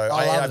 So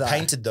I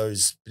painted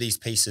these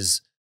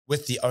pieces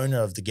with the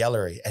owner of the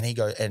gallery, and he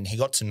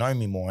got to know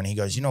me more. And he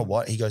goes, you know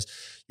what? He goes,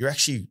 I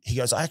actually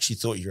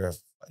thought you're a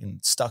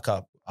fucking stuck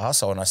up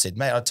arsehole. And I said,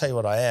 mate, I'll tell you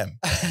what I am.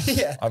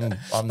 Yeah. I'm the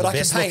But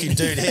best looking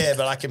dude here,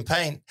 but I can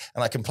paint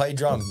and I can play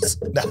drums.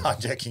 No, I'm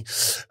joking.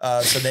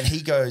 So then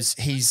he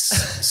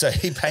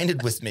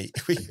painted with me.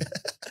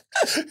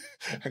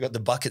 I got the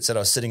buckets that I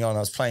was sitting on. I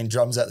was playing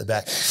drums at the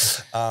back.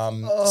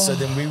 So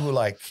then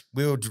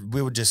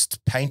we were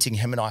just painting,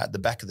 him and I, at the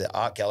back of the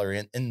art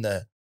gallery in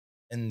the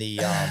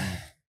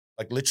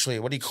like literally,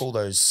 what do you call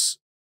those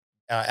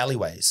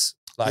alleyways?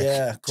 Like,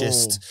 yeah, cool.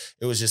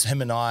 It was just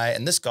him and I,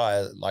 and this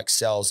guy like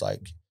sells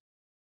like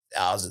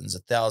thousands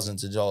of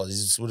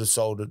dollars. He would have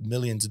sold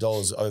millions of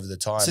dollars over the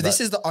time. So this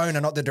is the owner,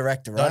 not the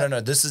director, right?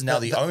 No. This is now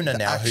the owner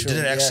now, who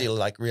didn't actually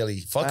like really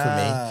fuck with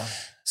me.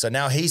 So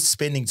now he's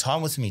spending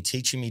time with me,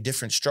 teaching me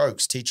different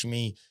strokes, teaching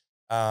me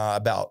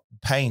about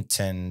paint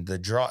and the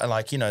draw. And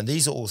like, you know,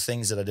 these are all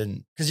things that I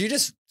didn't. Because you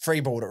just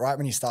freeballed it, right,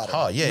 when you started?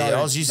 Oh, yeah.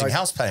 I was using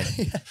house paint.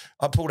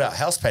 I pulled out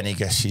house paint.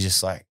 She's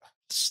just like,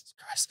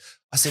 Christ.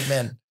 I said,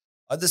 man,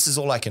 this is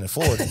all I can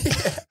afford.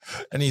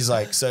 And he's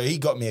like, so he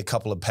got me a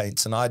couple of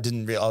paints and I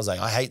was like,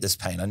 I hate this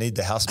paint. I need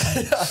the house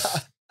paint.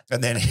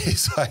 And then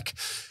he's like,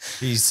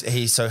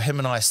 so him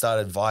and I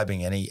started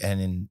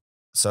vibing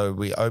so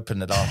we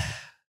opened it up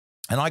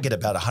and I get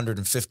about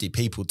 150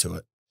 people to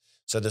it.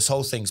 So this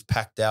whole thing's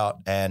packed out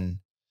and,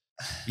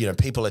 you know,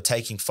 people are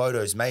taking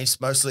photos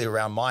mostly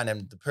around mine.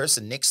 And the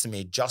person next to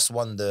me just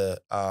won the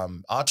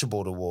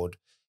Archibald Award.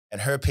 And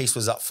her piece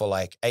was up for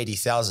like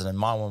 80,000 and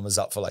my one was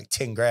up for like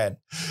 10 grand.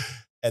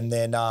 And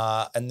then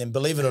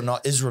believe it or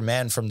not, Isra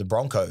Man from the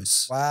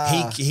Broncos.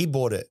 Wow. He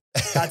bought it.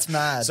 That's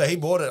mad. So he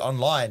bought it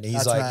online.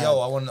 He's like, mad. Yo,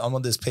 I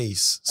want this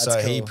piece. That's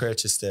so cool. he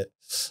purchased it.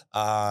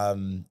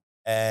 And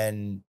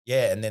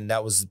then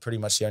that was pretty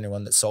much the only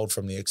one that sold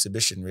from the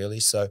exhibition really.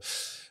 So,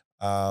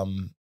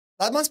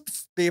 that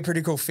must be a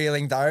pretty cool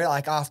feeling though.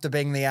 Like after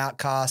being the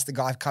outcast, the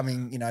guy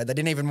coming, you know, they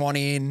didn't even want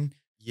in.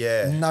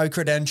 Yeah. No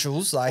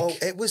credentials. Like, well,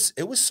 it was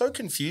so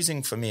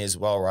confusing for me as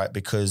well, right?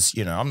 Because,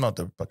 you know, I'm not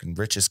the fucking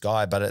richest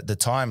guy, but at the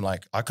time,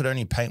 like I could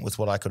only paint with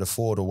what I could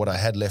afford or what I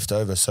had left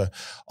over. So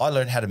I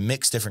learned how to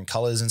mix different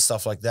colors and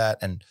stuff like that.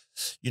 And,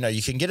 you know,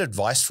 you can get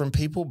advice from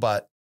people,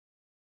 but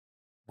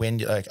when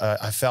like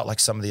I felt like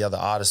some of the other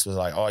artists was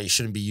like, oh, you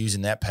shouldn't be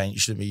using that paint. You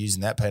shouldn't be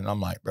using that paint. And I'm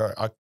like, bro,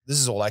 this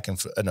is all I can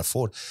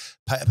afford.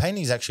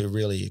 Painting is actually a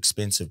really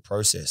expensive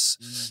process.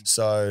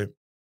 So,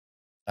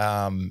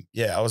 I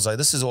was like,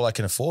 this is all I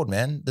can afford,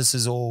 man. This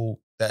is all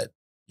that,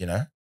 you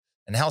know,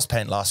 and house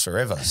paint lasts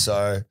forever.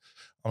 So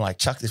I'm like,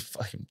 chuck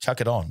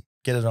it on,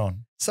 get it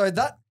on. So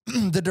that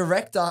the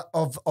director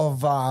of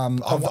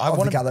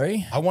the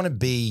gallery,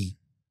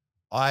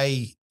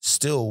 I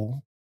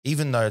still,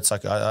 even though it's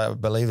like, I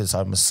believe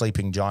I'm a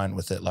sleeping giant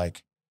with it.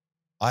 Like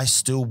I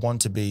still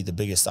want to be the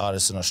biggest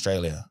artist in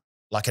Australia.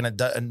 Like, and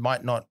it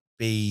might not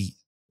be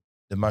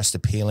the most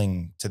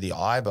appealing to the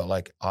eye, but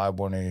like I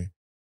want to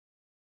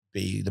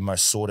be the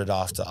most sought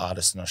after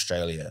artist in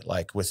Australia,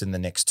 like within the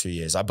next 2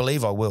 years. I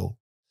believe I will.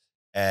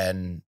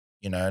 And,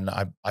 you know, and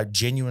I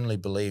genuinely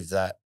believe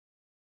that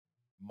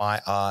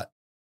my art,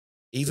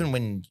 even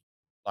when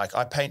like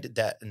I painted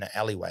that in the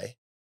alleyway,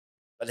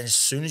 but as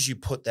soon as you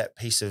put that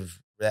piece of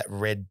that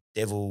red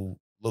devil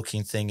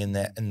looking thing in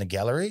the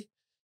gallery,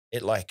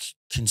 it like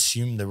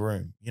consumed the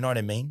room. You know what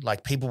I mean?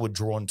 Like people were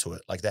drawn to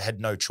it. Like they had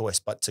no choice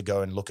but to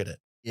go and look at it.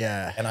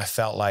 Yeah. And I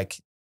felt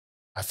like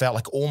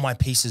all my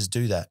pieces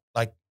do that.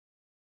 Like,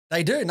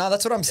 they do. No,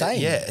 that's what I'm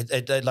saying. Yeah,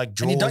 it like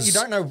draws. And you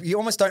don't know. You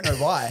almost don't know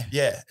why.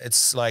 Yeah,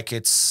 it's like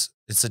it's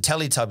a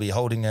Teletubby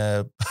holding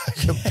a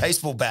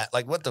baseball bat.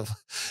 Like what the,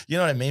 you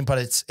know what I mean? But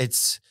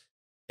it's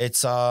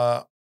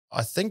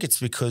I think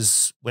it's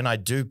because when I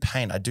do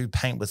paint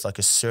with like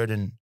a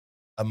certain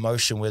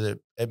emotion. Whether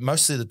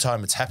most of the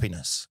time it's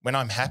happiness. When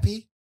I'm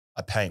happy,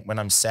 I paint. When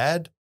I'm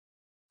sad,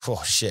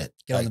 oh shit,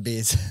 Get on the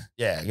beers.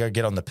 Yeah, go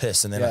get on the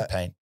piss and then I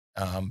paint.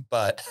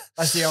 But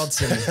that's the old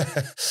Simi.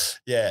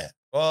 Yeah.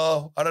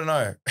 Well, I don't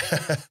know.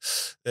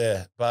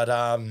 Yeah. But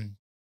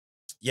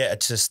yeah,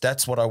 it's just,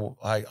 that's what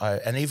I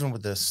and even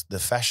with the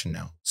fashion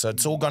now. So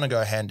it's all going to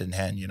go hand in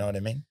hand. You know what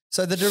I mean?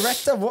 So the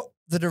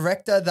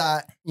director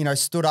that, you know,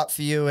 stood up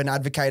for you and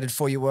advocated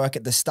for your work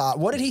at the start,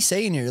 what did he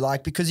see in you?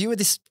 Like, because you were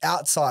this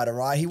outsider,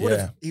 right? He would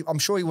have, I'm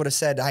sure he would have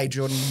said, hey,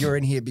 Jordan, you're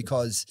in here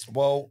because.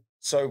 Well,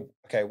 so,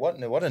 okay.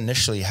 What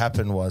initially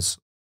happened was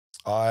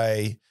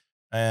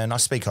and I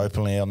speak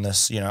openly on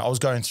this, you know, I was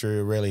going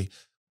through a really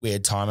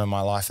weird time in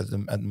my life at the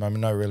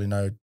moment.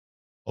 I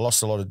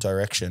lost a lot of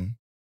direction.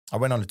 I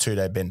went on a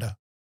 2-day bender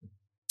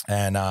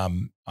and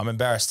I'm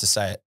embarrassed to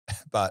say it,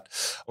 but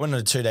I went on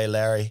a 2-day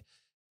Larry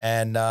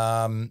and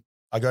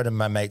I go to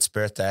my mate's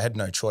birthday. I had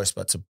no choice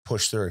but to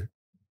push through.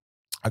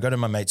 I go to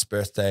my mate's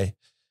birthday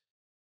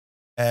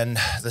and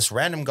this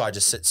random guy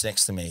just sits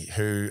next to me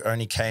who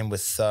only came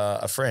with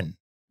a friend,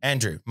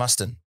 Andrew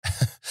Muston.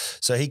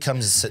 So he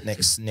comes and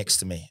sit next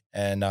to me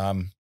and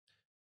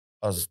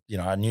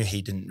I knew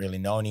he didn't really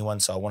know anyone,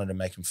 so I wanted to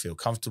make him feel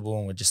comfortable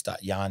and we'd just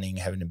start yarning,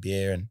 having a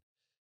beer. And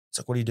it's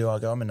like, what do you do? I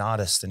go, I'm an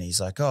artist. And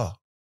he's like, oh,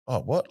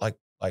 what? Like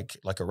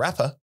a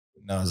rapper?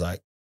 And I was like,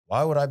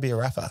 why would I be a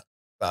rapper?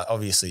 But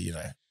obviously, you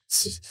know,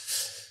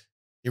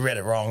 he read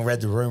it wrong,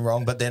 read the room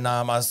wrong. But then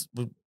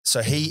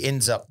so he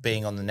ends up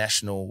being on the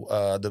National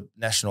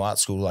Art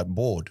School like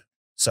board.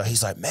 So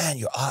he's like, man,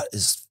 your art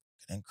is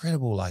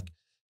incredible. Like,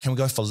 can we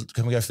go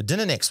for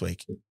dinner next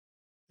week?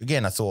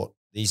 Again, I thought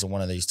these are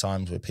one of these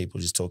times where people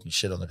are just talking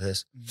shit on the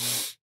piss.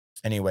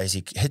 Anyways,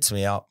 he hits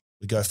me up.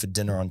 We go for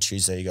dinner on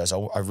Tuesday. He goes,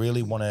 I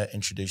really want to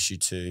introduce you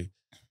to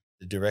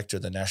the director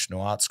of the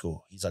National Art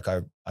School. He's like,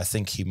 I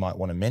think he might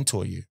want to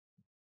mentor you.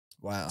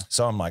 Wow.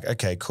 So I'm like,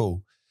 okay,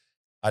 cool.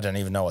 I don't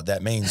even know what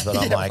that means, but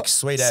I'm like,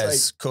 sweet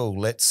as, cool.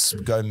 Let's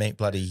go meet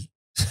bloody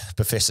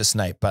Professor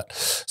Snape. But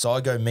so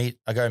I go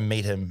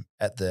meet him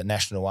at the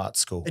National Art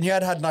School. And you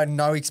had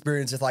no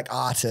experience with like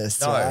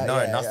artists. No,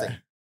 right? nothing.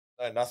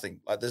 Yeah. No, nothing.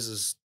 Like this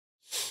is,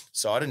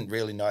 so I didn't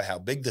really know how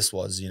big this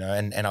was, you know,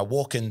 and I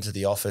walk into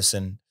the office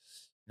and,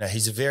 you know,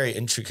 he's a very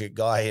intricate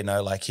guy, you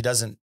know, like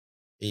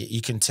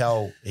you can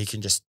tell he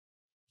can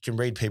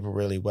read people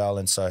really well.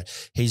 And so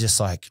he just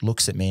like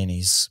looks at me and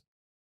he's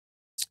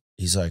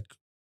like,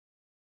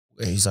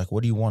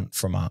 what do you want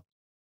from art?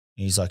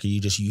 And he's like, are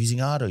you just using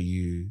art or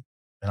you?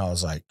 And I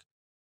was like,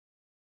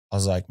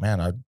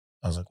 man, I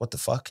was like, what the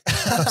fuck?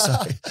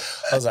 I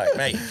was like,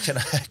 mate, can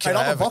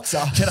I have a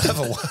boxer? Can I have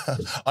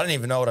I don't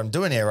even know what I'm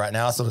doing here right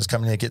now. I thought I was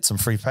coming here to get some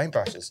free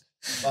paintbrushes.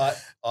 But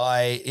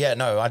I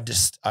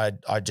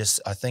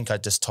think I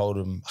just told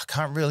him, I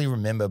can't really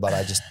remember, but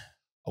I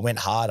went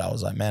hard. I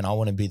was like, man, I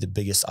want to be the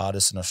biggest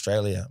artist in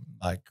Australia.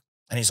 Like,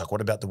 and he's like,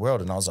 what about the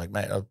world? And I was like,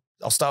 mate,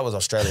 I'll start with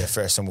Australia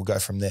first and we'll go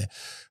from there.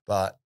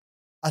 But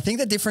I think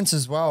the difference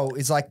as well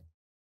is like,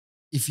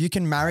 if you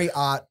can marry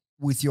art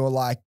with your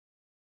like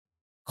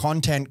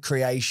content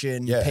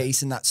creation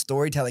piece and that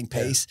storytelling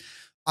piece,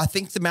 I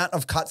think the amount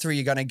of cut through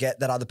you're going to get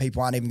that other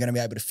people aren't even going to be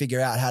able to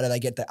figure out how do they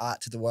get the art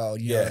to the world.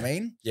 You know what I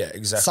mean? Yeah,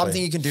 exactly.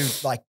 Something you can do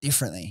like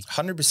differently.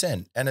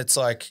 100%. And it's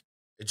like,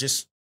 it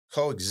just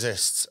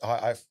coexists.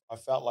 I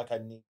felt like I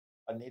need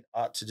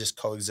art to just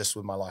coexist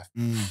with my life.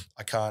 It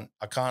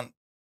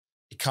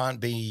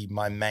can't be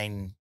my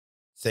main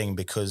thing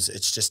because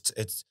it's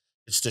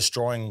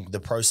destroying the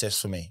process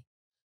for me.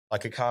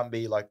 Like it can't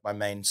be like my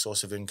main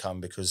source of income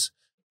because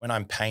when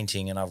I'm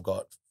painting and I've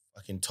got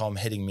fucking Tom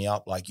hitting me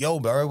up like, yo,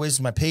 bro, where's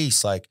my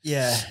piece? Like,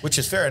 which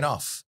is fair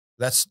enough.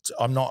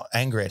 I'm not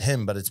angry at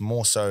him, but it's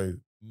more so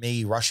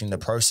me rushing the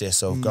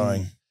process of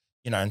going,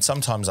 you know, and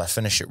sometimes I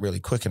finish it really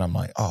quick and I'm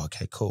like, oh,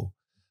 okay, cool.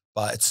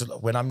 But it's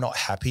when I'm not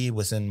happy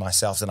within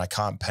myself, then I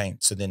can't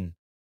paint. So then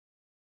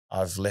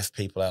I've left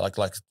people out.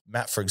 Like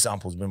Matt, for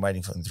example, has been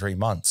waiting for 3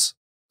 months.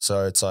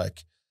 So it's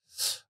like,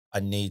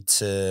 it needs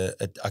to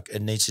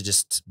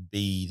just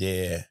be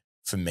there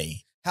for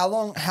me. How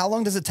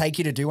long does it take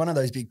you to do one of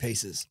those big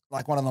pieces?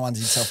 Like one of the ones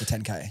you sell for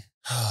 10K?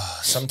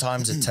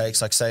 Sometimes it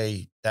takes, like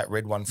say that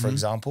red one, for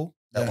example,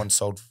 that one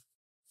sold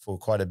for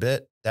quite a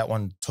bit. That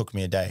one took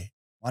me a day.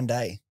 1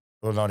 day.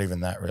 Well, not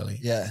even that really.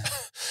 Yeah.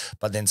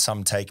 But then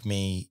some take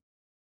me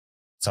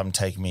 3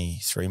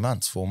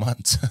 months, 4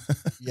 months.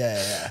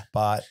 Yeah.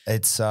 But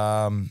it's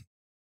a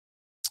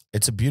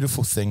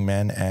beautiful thing,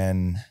 man.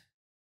 And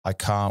I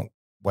can't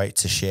wait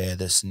to share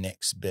this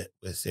next bit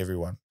with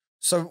everyone.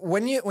 So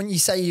when you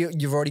say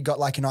you've already got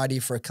like an idea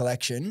for a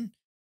collection,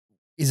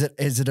 is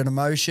it an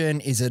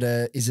emotion? Is it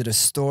a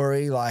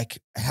story?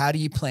 Like how do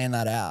you plan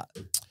that out?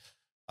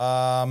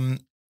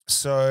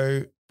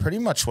 So pretty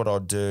much what I'll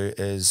do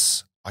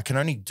is I can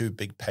only do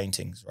big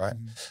paintings, right?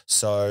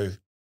 So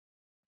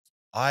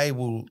I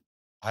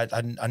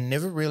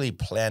never really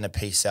plan a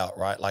piece out,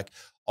 right? Like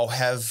I'll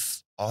have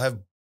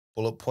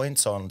bullet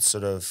points on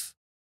sort of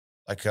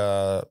like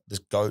this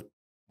goat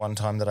one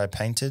time that I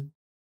painted.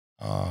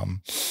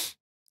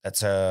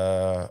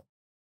 That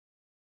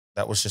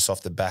was just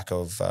off the back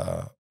of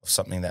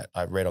something that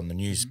I read on the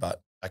news,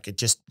 but like it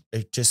just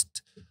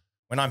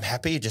when I'm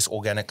happy, it just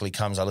organically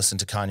comes. I listen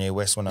to Kanye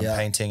West when I'm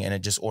painting and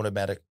it just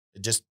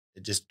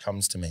it just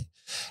comes to me.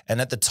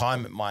 And at the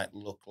time it might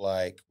look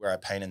like where I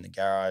paint in the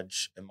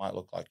garage, it might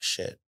look like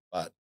shit,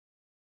 but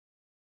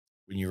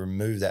when you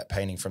remove that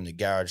painting from the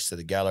garage to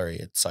the gallery,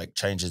 it's like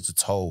changes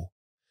its whole.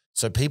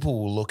 So people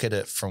will look at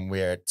it from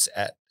where it's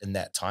at in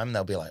that time. And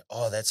they'll be like,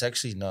 oh, that's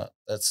actually that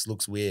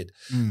looks weird.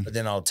 But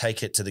then I'll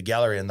take it to the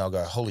gallery and they'll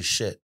go, holy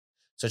shit.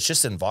 So it's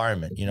just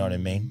environment. You know what I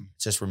mean?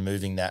 It's just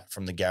removing that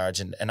from the garage.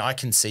 And I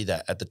can see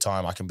that at the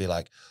time. I can be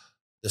like,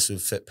 this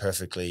would fit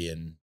perfectly.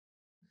 And,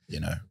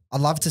 you know.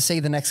 I'd love to see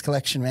the next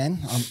collection, man.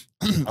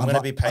 I'm going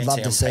to be painting.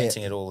 I'm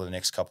painting it all in the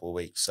next couple of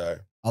weeks. So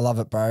I love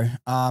it, bro.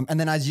 And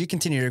then as you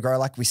continue to grow,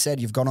 like we said,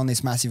 you've gone on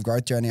this massive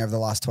growth journey over the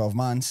last 12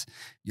 months.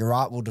 Your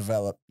art will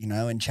develop, you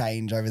know, and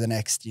change over the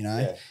next, you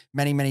know,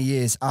 many, many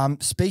years.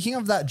 Speaking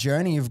of that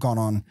journey you've gone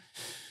on,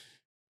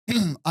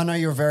 I know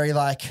you're very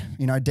like,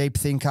 you know, deep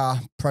thinker,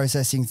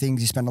 processing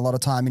things. You spend a lot of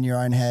time in your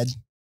own head.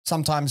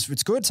 Sometimes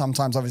it's good.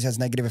 Sometimes obviously has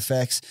negative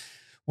effects.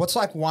 What's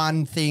like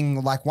one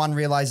thing, like one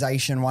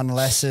realization, one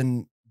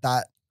lesson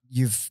that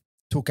you've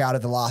took out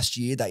of the last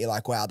year that you're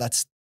like, wow,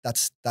 that's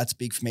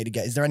big for me to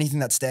get? Is there anything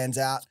that stands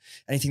out?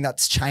 Anything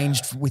that's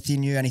changed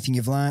within you? Anything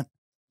you've learned?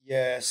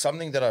 Yeah,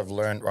 something that I've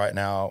learned right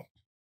now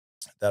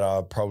that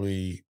I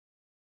probably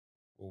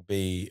will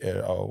be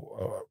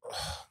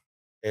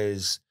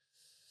is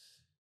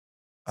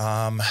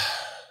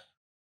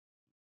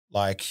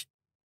like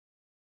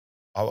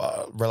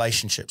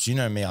relationships. You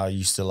know me, I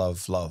used to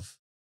love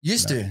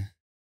Used you know? to.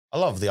 I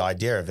love the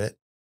idea of it,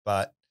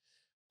 but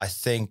I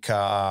think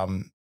for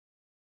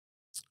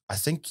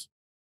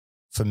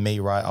me,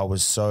 right, I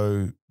was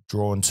so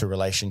drawn to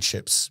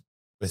relationships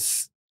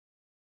with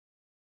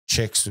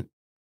chicks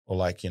or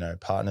like,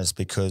 partners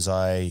because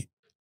I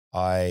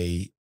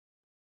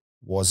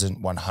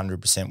wasn't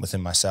 100%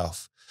 within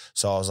myself.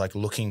 So I was like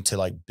looking to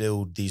like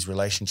build these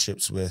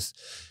relationships with,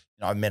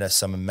 I met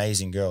some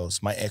amazing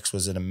girls. My ex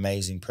was an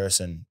amazing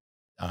person,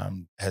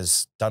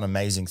 has done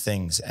amazing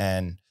things.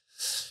 And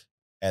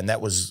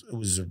it was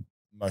the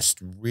most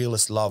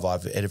realest love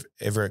I've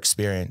ever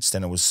experienced.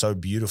 And it was so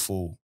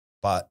beautiful.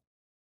 But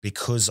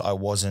because I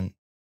wasn't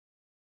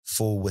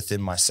full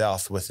within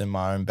myself, within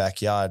my own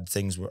backyard,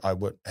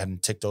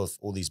 hadn't ticked off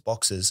all these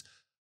boxes,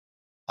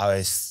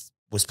 I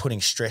was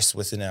putting stress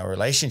within our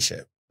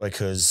relationship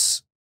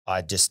because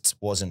I just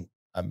wasn't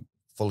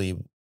fully,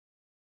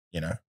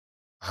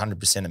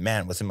 100% a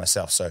man within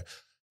myself. So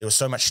there was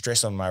so much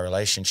stress on my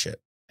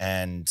relationship.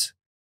 And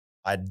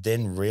I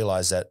then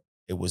realized that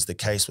it was the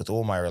case with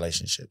all my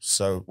relationships.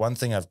 So one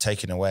thing I've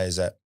taken away is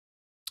that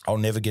I'll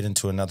never get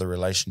into another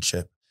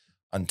relationship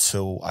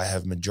until I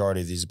have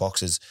majority of these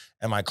boxes.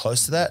 Am I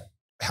close to that?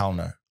 Hell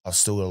no. I've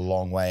still got a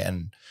long way.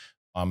 And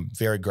I'm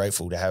very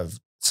grateful to have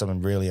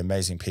some really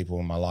amazing people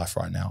in my life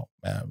right now.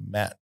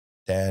 Matt,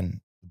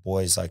 Dan, the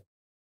boys,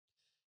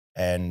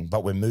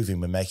 but we're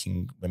moving,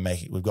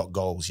 we've got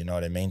goals, you know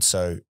what I mean?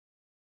 So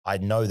I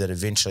know that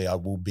eventually I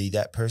will be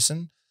that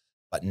person,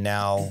 but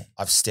now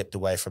I've stepped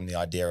away from the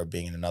idea of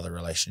being in another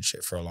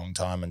relationship for a long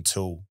time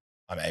until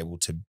I'm able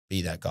to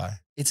be that guy.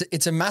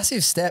 It's a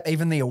massive step,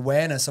 even the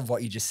awareness of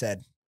what you just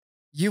said.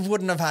 You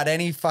wouldn't have had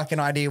any fucking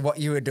idea what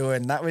you were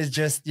doing. That was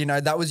just,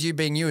 that was you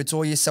being you. It's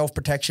all your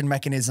self-protection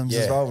mechanisms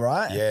as well,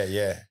 right? Yeah,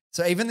 yeah.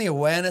 So even the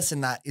awareness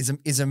in that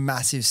is a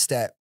massive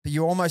step. But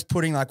you're almost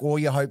putting like all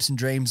your hopes and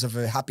dreams of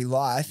a happy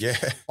life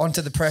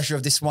onto the pressure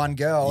of this one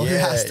girl who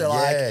has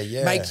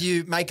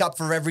to make up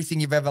for everything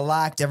you've ever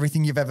lacked,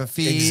 everything you've ever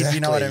feared. Exactly. You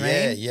know what I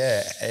mean?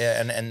 Yeah.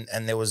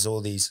 And there was all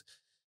these,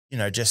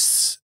 you're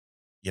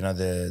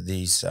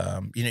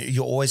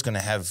always going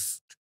to have,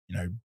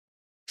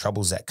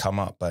 troubles that come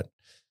up, but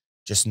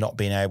just not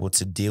being able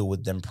to deal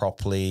with them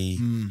properly.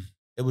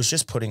 It was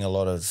just putting a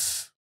lot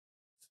of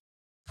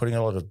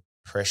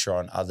pressure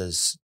on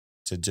others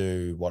to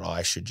do what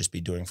I should just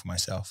be doing for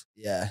myself.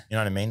 Yeah. You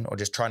know what I mean? Or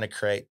just trying to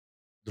create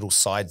little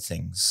side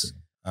things.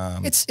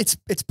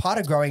 It's part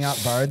of growing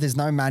up, bro. There's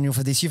no manual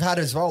for this. You've had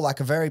as well,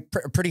 like a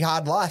pretty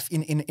hard life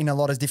in a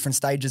lot of different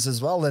stages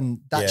as well.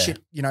 And that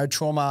shit,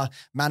 trauma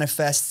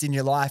manifests in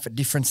your life at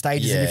different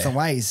stages in different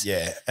ways.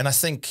 Yeah. And I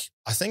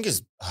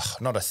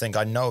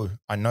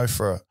know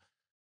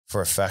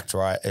for a fact,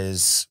 right,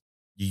 is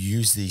you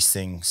use these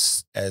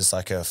things as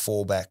like a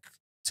fallback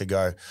to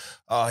go,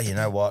 oh, you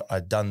know what?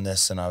 I've done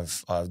this and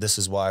this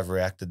is why I've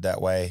reacted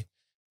that way.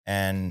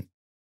 And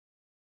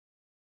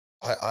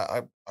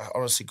I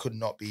honestly could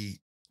not be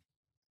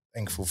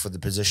thankful for the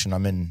position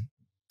I'm in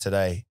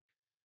today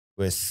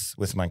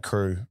with my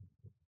crew.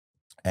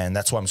 And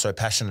that's why I'm so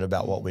passionate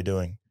about what we're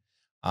doing.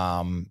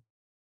 But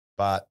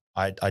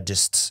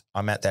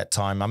I'm at that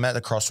time. I'm at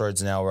the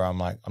crossroads now where I'm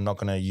like, I'm not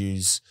going to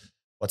use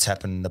what's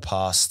happened in the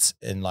past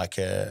in like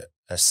a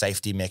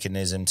safety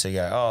mechanism to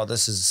go, oh,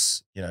 this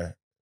is,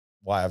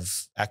 why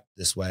I've acted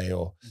this way,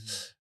 or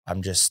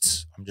I'm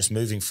just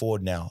moving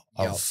forward now.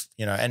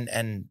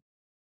 And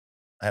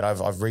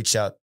I've reached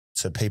out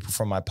to people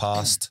from my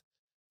past,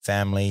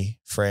 family,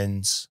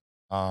 friends.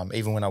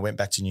 Even when I went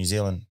back to New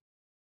Zealand,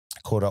 I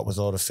caught up with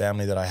a lot of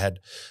family that I had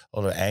a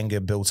lot of anger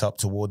built up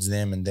towards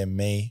them and then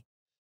me.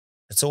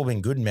 It's all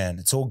been good, man.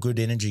 It's all good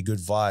energy, good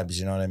vibes.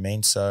 You know what I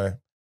mean? So I'm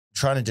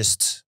trying to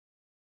just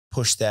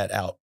push that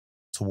out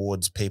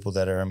towards people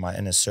that are in my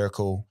inner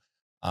circle,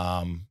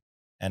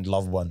 and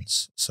loved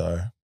ones. So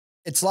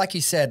it's like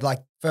you said, like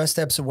first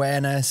step's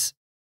awareness.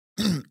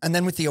 And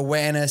then with the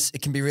awareness,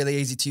 it can be really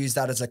easy to use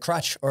that as a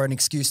crutch or an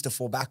excuse to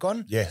fall back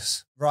on.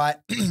 Yes. Right.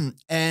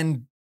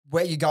 And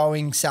where you're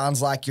going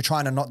sounds like you're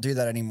trying to not do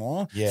that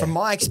anymore. Yeah. From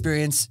my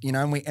experience,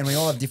 and we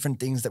all have different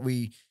things that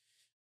we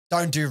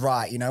don't do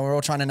right. We're all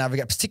trying to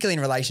navigate, particularly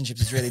in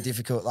relationships, it's really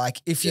difficult. Like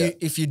if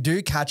you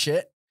do catch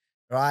it,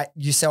 right,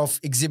 yourself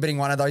exhibiting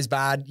one of those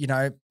bad,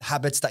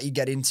 habits that you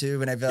get into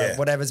whenever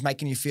whatever's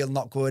making you feel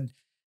not good,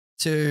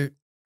 to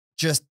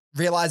just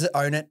realize it,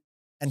 own it,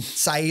 and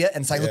say it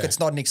and say, look, it's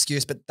not an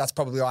excuse, but that's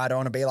probably why I don't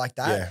want to be like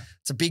that. Yeah.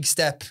 It's a big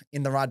step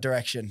in the right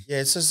direction. Yeah.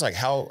 It's just like,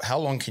 how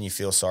long can you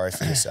feel sorry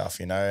for yourself,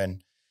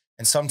 and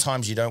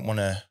sometimes you don't want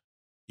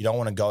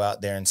to go out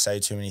there and say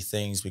too many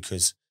things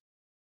because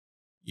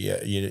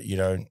you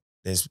don't,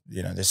 there's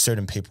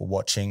certain people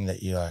watching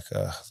that you're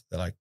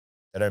like,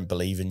 they don't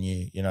believe in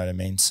you. You know what I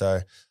mean?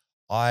 So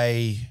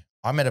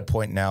I'm at a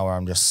point now where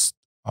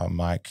I'm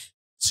like,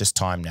 it's just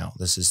time now.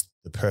 This is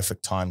the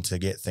perfect time to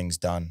get things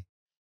done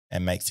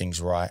and make things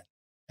right.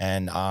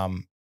 And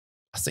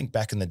I think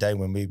back in the day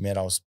when we met,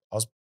 I was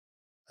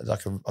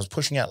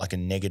pushing out like a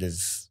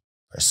negative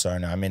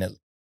persona. I mean, it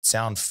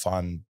sounds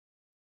fun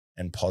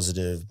and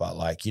positive, but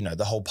like, you know,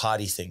 the whole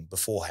party thing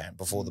beforehand,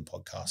 before the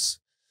podcast.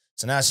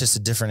 So now it's just a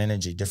different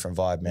energy, different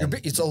vibe, man.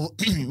 It's all,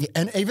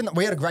 and even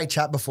we had a great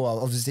chat before. I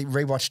obviously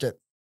rewatched it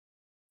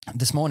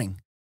this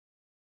morning.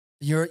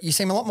 You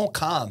seem a lot more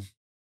calm.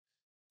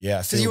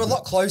 Yeah. Because you were a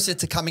lot closer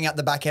to coming out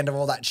the back end of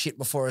all that shit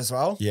before as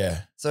well.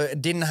 Yeah. So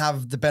it didn't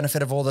have the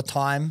benefit of all the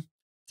time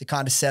to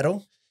kind of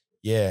settle.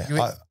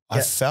 Yeah.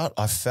 I felt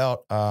I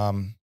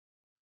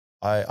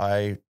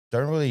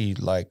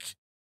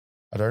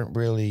don't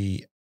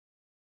really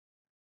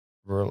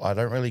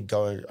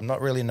go, I'm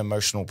not really an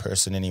emotional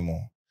person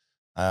anymore.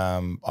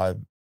 I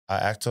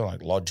act on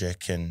like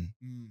logic and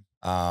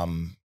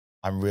I'm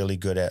really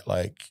good at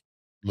like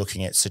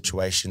looking at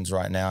situations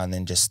right now, and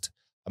then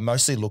I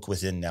mostly look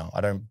within now.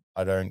 I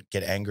don't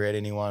get angry at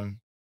anyone.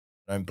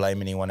 I don't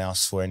blame anyone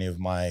else for any of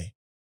my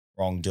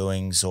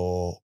wrongdoings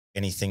or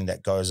anything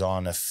that goes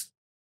on. If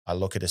I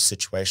look at a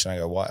situation, I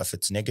go, why? If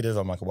it's negative,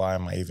 I'm like, why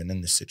am I even in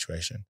this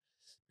situation?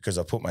 Because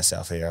I put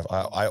myself here.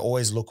 I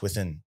always look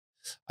within.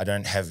 I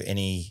don't have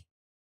any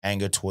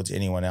anger towards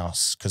anyone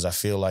else, because I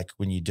feel like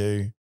when you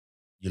do,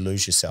 you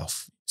lose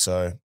yourself.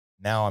 So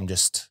now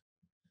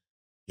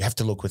you have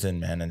to look within,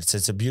 man. And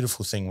it's a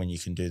beautiful thing when you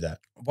can do that.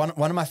 One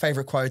of my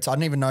favorite quotes, I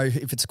don't even know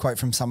if it's a quote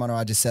from someone or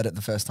I just said it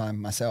the first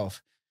time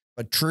myself,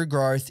 but true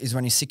growth is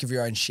when you're sick of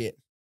your own shit.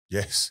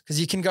 Yes. Because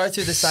you can go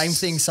through the same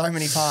thing so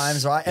many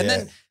times, right? And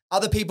then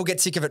other people get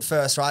sick of it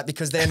first, right?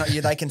 Because they're not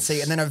you, they can see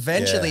it. And then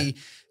eventually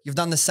you've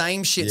done the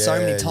same shit so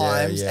many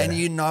times and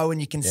you know, and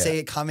you can see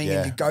it coming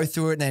and you go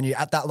through it, and then you're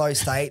at that low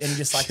state and you're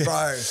just like,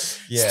 bro,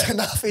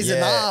 enough is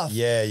enough.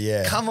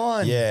 Yeah. Come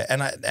on. Yeah.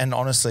 And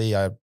honestly,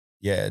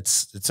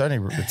 it's only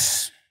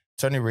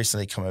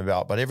recently come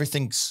about, but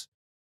everything's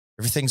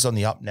on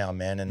the up now,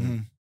 man.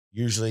 And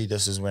usually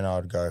this is when I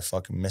would go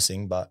fucking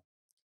missing, but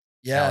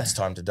now it's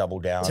time to double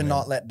down. To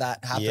not let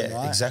that happen,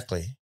 right?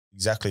 Exactly,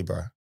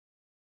 bro.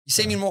 You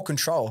seem in more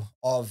control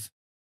of,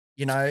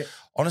 you know,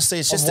 honestly,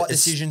 it's just what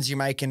decisions you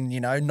make, and,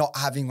 you know, not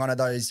having one of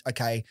those,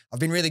 okay, I've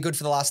been really good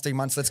for the last 3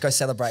 months, let's go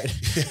celebrate.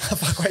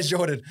 Fuck, where's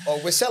Jordan? Oh,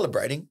 we're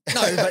celebrating.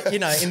 No, but, you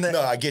know, in the...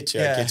 No, I get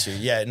you.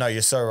 Yeah, no,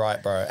 you're so right,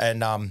 bro.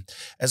 And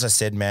as I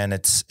said, man,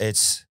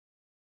 it's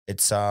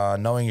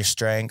knowing your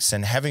strengths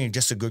and having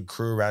just a good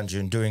crew around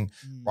you and doing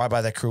right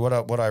by that crew.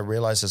 What I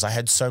realized is I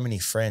had so many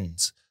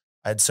friends.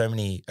 I had so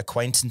many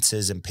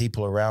acquaintances and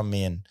people around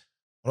me, and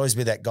I'd always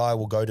be that guy who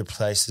will go to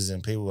places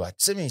and people were like,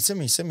 Simi.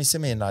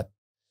 And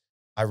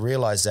I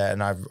realized that,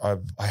 and I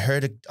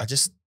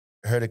just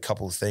heard a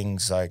couple of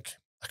things. Like,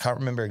 I can't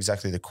remember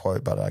exactly the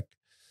quote, but like,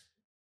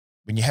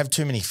 when you have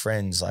too many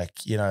friends,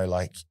 like, you know,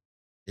 like,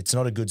 it's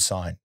not a good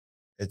sign.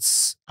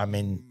 That's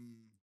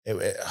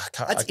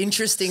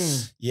interesting.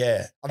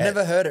 Yeah. I've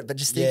never heard it, but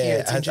just thinking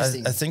it's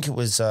interesting. I think it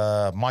was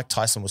Mike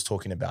Tyson was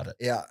talking about it.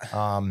 Yeah.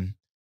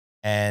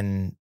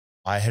 And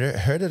I had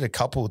heard it a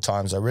couple of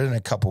times. I read it in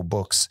a couple of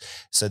books.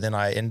 So then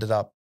I ended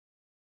up,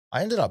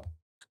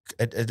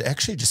 it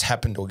actually just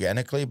happened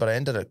organically, but I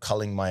ended up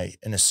culling my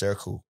inner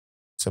circle.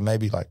 So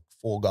maybe like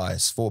 4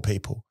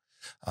 people.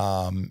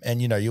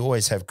 And, you know, you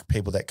always have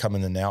people that come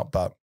in and out,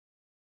 but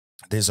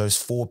there's those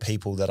 4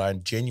 people that I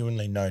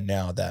genuinely know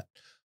now that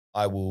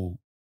I will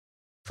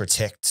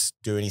protect,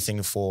 do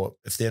anything for.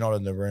 If they're not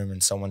in the room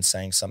and someone's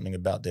saying something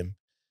about them,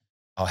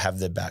 I'll have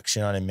their backs.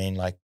 You know what I mean?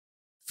 Like,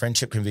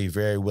 friendship can be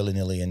very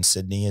willy-nilly in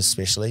Sydney,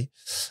 especially.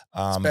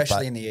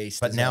 Especially in the East.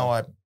 But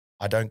now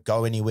I don't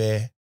go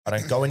anywhere. I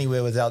don't go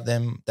anywhere without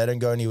them. They don't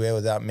go anywhere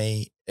without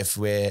me. If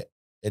we're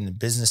in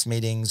business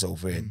meetings or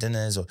if we're at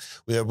dinners, or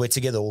we're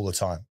together all the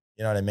time.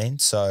 You know what I mean?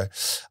 So,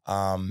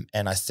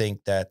 and I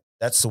think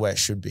that's the way it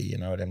should be. You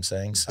know what I'm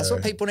saying? So, that's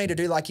what people need to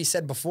do. Like you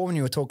said before when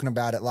you were talking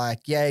about it, like,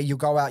 yeah, you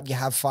go out, you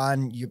have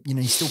fun, you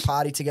know, you still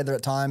party together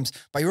at times,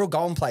 but you're all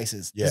going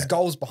places. There's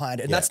goals behind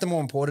it. And that's the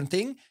more important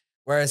thing.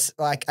 Whereas,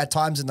 like, at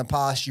times in the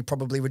past, you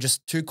probably were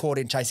just too caught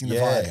in chasing the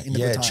vibe. In the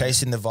good times.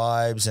 Chasing the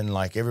vibes, and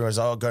like everyone's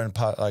going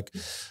part like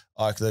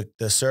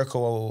the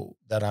circle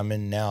that I'm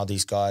in now.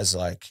 These guys,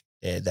 like,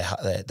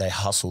 they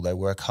hustle, they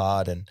work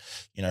hard, and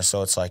you know,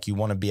 so it's like you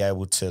want to be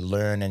able to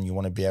learn and you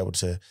want to be able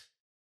to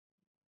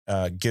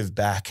give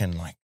back and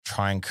like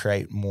try and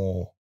create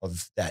more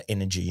of that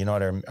energy. You know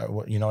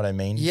what I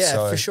mean?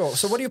 Yeah, for sure.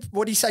 So what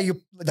do you say?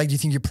 Do you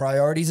think your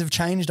priorities have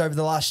changed over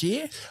the last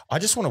year? I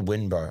just want to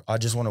win, bro. I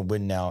just want to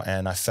win now.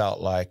 And I felt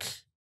like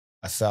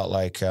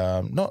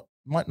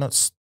might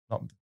not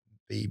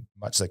be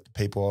much like the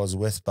people I was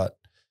with, but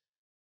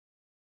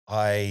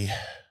I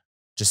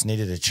just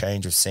needed a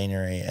change of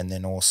scenery. And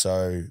then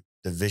also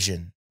the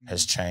vision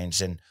has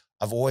changed. And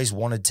I've always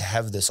wanted to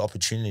have this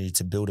opportunity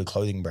to build a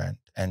clothing brand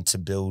and to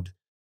build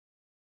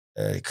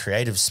a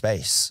creative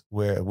space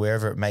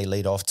wherever it may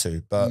lead off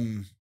to. But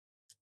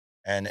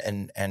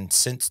and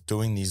since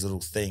doing these little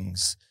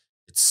things,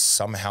 it's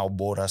somehow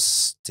brought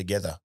us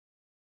together,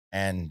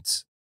 and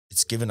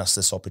it's given us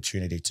this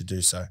opportunity to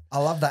do so. I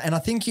love that. And I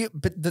think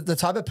but the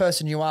type of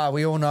person you are,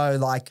 we all know,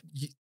 like,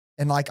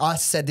 And like I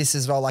said this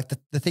as well, like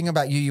the thing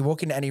about you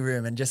walk into any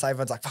room and just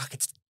everyone's like, fuck,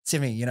 it's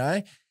Simi, you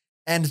know?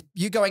 And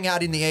you going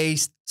out in the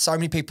East, so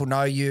many people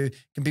know you. It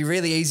can be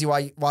really easy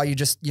while you're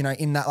just, you know,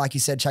 in that, like you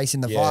said,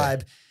 chasing the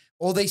vibe.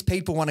 All these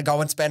people want to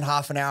go and spend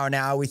half an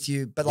hour with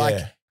you. But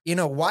like in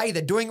a way,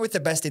 they're doing it with the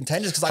best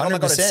intentions because like, oh my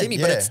God, it's Simi,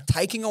 but it's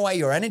taking away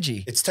your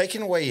energy. It's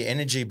taking away your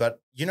energy.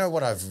 But you know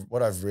what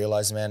I've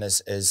realized, man,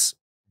 is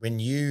when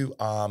you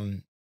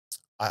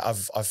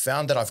I've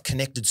found that I've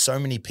connected so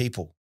many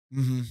people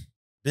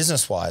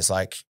business-wise.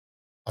 Like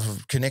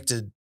I've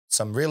connected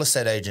some real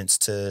estate agents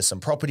to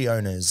some property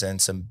owners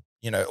and some,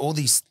 you know, all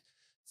these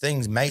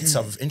things, mates.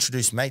 I've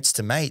introduced mates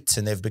to mates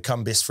and they've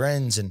become best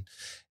friends. And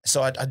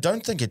so I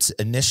don't think it's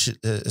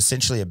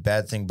essentially a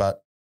bad thing,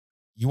 but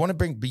you want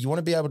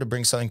to be able to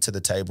bring something to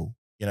the table.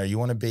 You know, you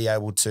want to be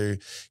able to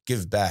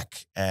give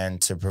back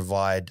and to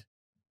provide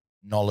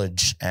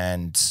knowledge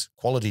and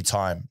quality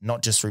time,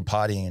 not just through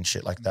partying and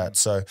shit like that.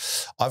 So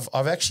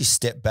I've actually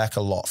stepped back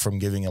a lot from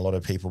giving a lot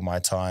of people my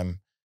time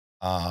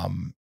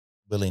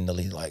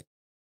willy-nilly, like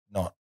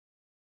not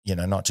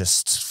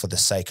just for the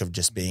sake of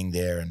just being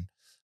there.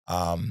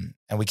 And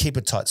we keep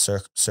a tight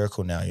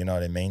circle now, you know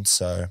what I mean?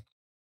 So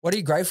what are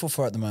you grateful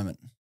for at the moment?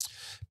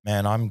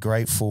 Man, I'm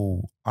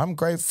grateful for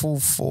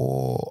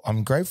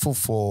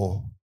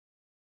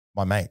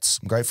my mates.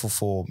 I'm grateful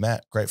for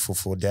Matt, grateful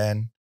for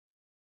Dan.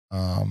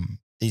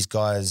 These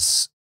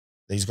guys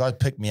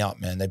picked me up,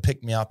 man. They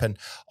picked me up and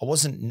I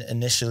wasn't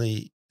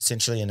essentially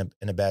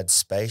in a bad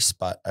space,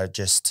 but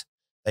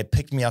they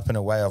picked me up in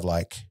a way of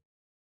like,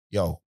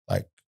 yo,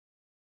 like,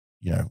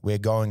 you know, we're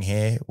going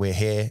here, we're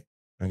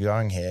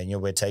going here,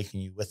 and we're taking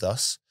you with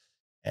us.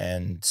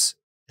 And it's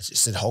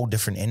just a whole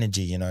different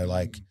energy, you know,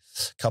 like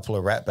a couple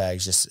of rat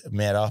bags just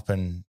met up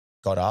and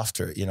got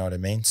after it, you know what I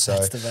mean?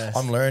 So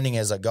I'm learning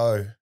as I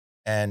go.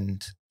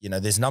 And, you know,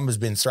 there's numbers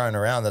been thrown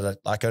around that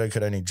I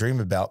could only dream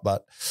about,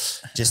 but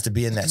just to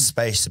be in that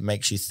space, it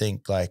makes you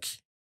think like,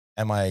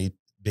 am I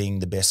being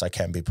the best I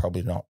can be?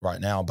 Probably not right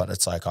now, but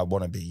it's like, I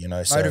want to be, you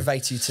know.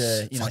 Motivates you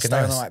to, you know, stay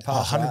on the right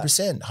path.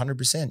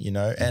 100%, you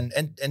know.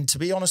 And to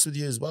be honest with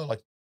you as well,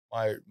 like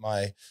I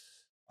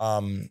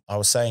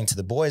was saying to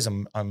the boys,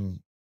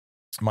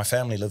 my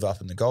family live up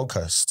in the Gold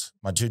Coast.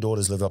 My two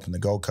daughters live up in the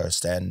Gold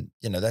Coast. And,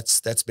 you know,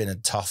 that's been a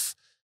tough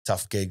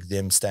gig,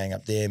 them staying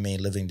up there, me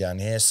living down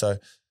here. So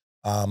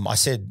I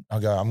said,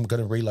 I'm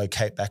going to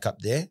relocate back up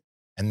there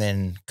and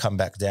then come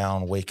back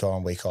down week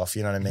on, week off.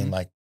 You know what I mean?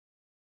 Like,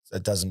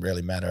 it doesn't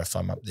really matter if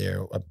I'm up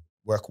there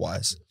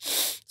work-wise.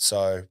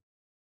 So,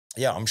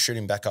 yeah, I'm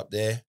shooting back up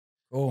there.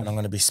 Cool. And I'm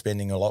going to be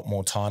spending a lot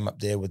more time up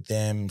there with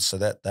them so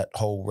that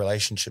whole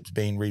relationship's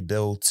being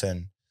rebuilt.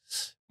 And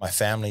my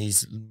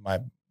family's,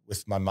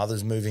 with my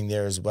mother's moving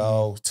there as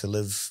well to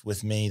live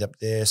with me up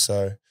there.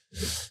 So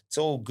it's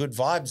all good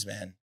vibes,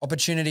 man.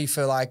 Opportunity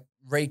for like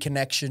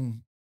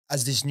reconnection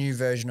as this new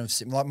version of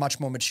Sim, like much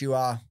more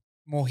mature,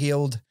 more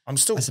healed. I'm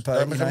still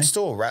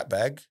a rat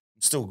bag.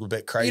 I'm still a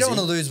bit crazy. You don't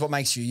want to lose what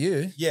makes you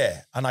you.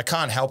 Yeah. And I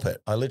can't help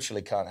it. I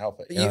literally can't help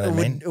it.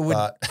 It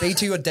would be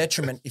to your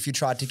detriment if you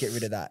tried to get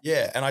rid of that.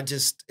 Yeah. And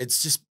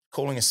it's just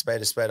calling a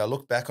spade a spade. I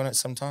look back on it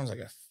sometimes, I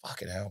go,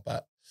 fucking hell.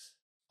 But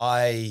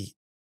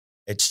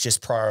it's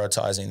just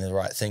prioritizing the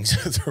right things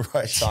at the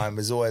right time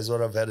is always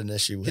what I've had an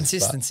issue with.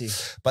 Consistency.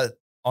 But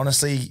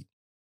honestly,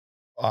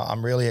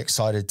 I'm really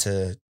excited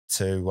to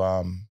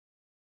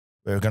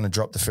we're going to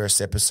drop the first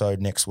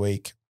episode next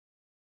week.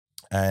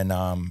 And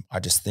I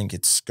just think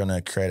it's going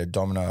to create a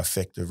domino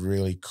effect of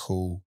really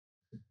cool,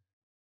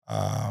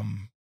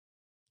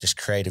 just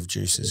creative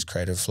juices,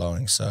 creative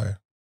flowing. So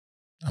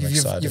I'm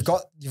excited.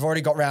 You've already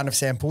got round of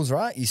samples,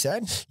 right? You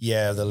said?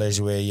 Yeah, the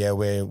leisure wear. Yeah,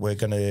 we're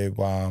going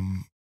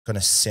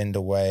to send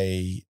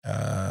away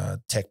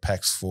tech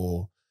packs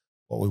for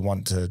what we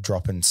want to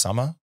drop in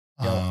summer.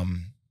 Yeah.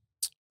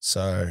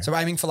 So we're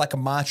aiming for like a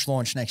March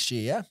launch next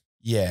year, yeah?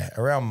 Yeah,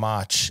 around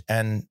March.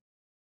 And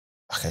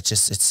okay, it's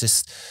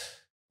just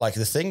like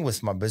the thing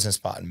with my business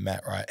partner,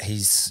 Matt, right?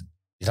 He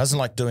doesn't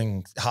like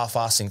doing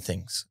half-assing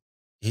things.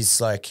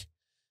 He's like,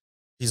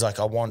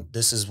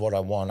 this is what I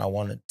want. I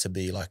want it to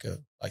be like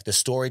the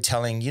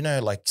storytelling, you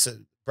know, like so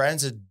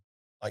brands are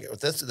like,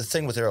 that's the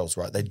thing with Earls,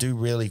 right? They do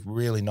really,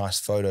 really nice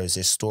photos.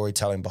 There's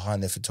storytelling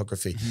behind their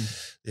photography.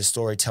 There's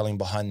storytelling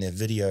behind their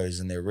videos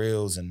and their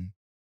reels and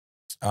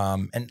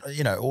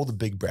you know, all the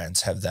big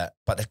brands have that,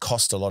 but it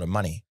costs a lot of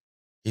money.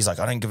 He's like,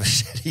 I don't give a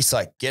shit. He's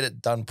like, get it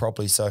done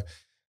properly. So,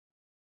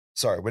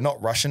 sorry, we're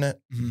not rushing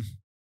it.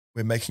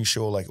 We're making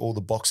sure like all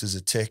the boxes are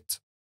ticked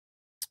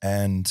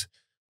and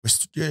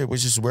we're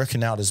just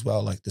working out as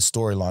well, like the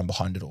storyline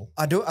behind it all.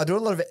 I do a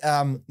lot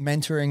of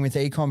mentoring with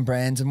e-com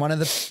brands, and one of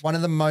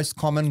the most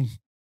common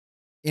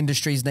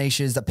industries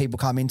niches that people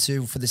come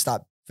into for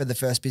the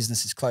first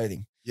business is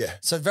clothing. Yeah.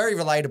 So very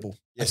relatable.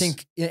 Yes. I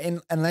think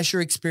unless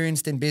you're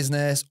experienced in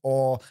business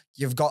or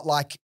you've got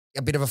like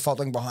a bit of a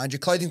following behind you,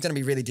 clothing's going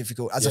to be really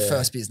difficult as a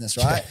first business,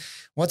 right? Yeah.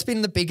 What's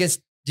been the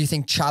biggest, do you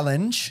think,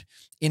 challenge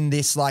in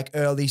this like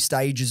early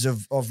stages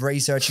of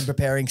researching,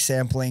 preparing,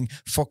 sampling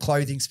for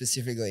clothing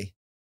specifically?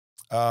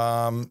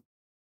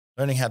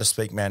 Learning how to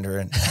speak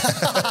Mandarin.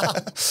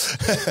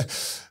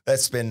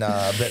 That's been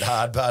a bit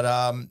hard, but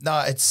no,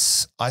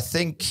 I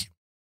think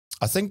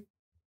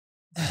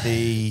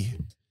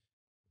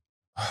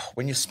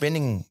when you're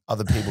spending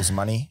other people's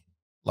money,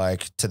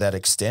 like to that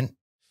extent,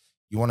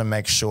 you want to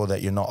make sure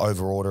that you're not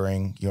over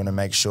ordering. You want to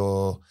make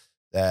sure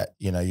that,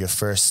 you know, your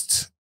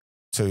first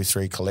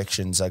 2-3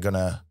 collections are going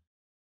to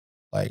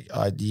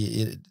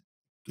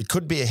it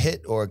could be a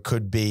hit, or it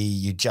could be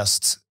you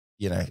just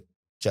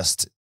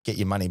get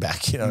your money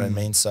back. You know what I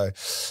mean? So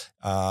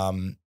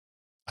I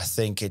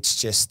think it's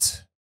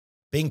just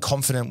being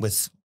confident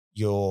with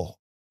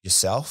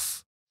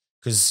yourself,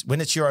 because when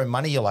it's your own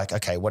money, you're like,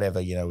 okay,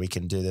 whatever, you know, we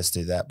can do this,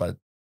 do that. But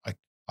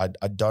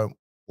I don't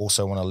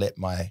also want to let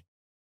my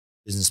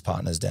business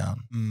partners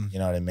down. You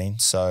know what I mean?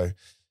 So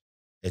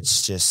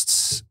it's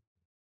just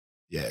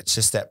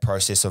that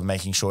process of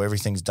making sure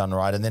everything's done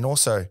right. And then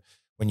also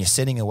when you're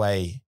setting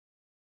away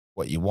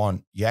what you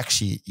want, you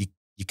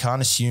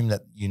can't assume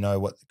that you know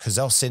what, because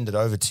they'll send it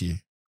over to you.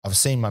 I've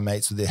seen my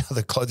mates with their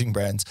other clothing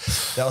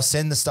brands. They'll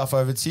send the stuff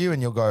over to you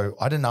and you'll go,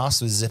 I didn't ask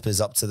for zippers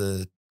up to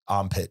the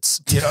armpits.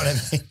 Do you know what I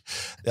mean?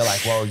 They're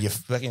like, well, you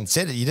fucking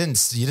said it. You didn't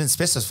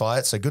specify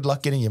it. So good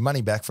luck getting your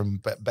money back from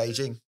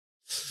Beijing.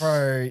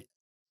 Bro,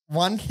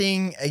 one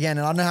thing, again,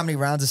 and I don't know how many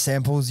rounds of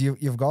samples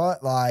you've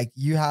got, like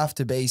you have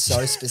to be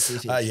so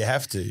specific. You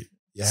have to.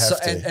 You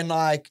have to. And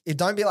like, it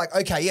don't be like,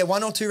 okay, yeah,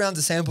 1 or 2 rounds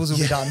of samples will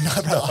be done.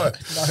 No, bro.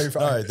 No,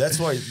 bro. No, that's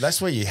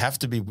why you have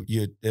to be.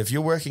 If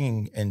you're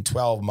working in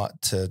 12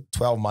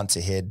 months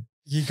ahead,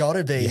 you got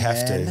to be. You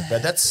have to.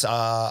 But that's,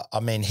 I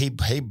mean, he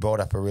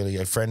brought up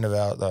a friend of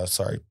ours,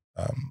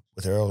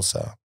 with Earl's.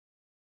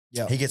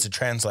 Yeah, he gets a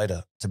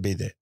translator to be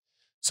there.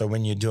 So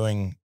when you're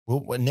doing,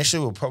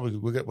 initially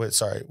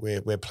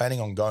we're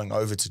planning on going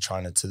over to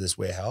China to this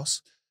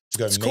warehouse to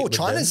go. It's cool.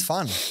 China's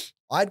fun.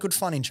 I had good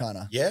fun in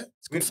China. Yeah?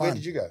 It's good fun. Where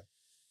did you go?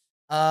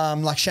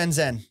 Like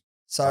Shenzhen.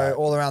 So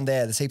all around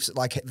there, there's heaps,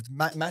 like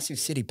massive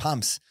city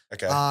pumps.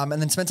 Okay. And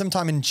then spent some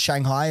time in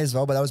Shanghai as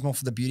well, but that was more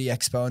for the beauty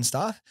expo and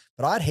stuff.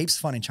 But I had heaps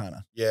of fun in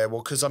China. Yeah,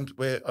 well, because I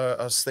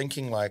was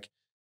thinking like,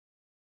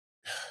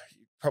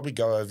 you probably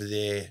go over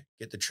there,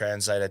 get the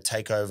translator,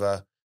 take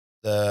over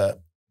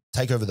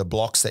the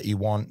blocks that you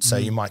want. So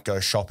you might go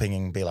shopping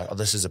and be like, oh,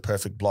 this is a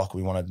perfect block.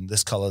 We wanted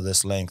this color,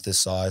 this length, this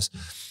size.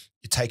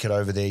 You take it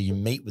over there, you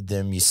meet with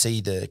them, you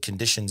see the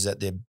conditions that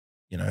they're,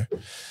 you know,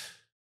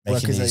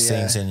 making these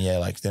things in. Yeah,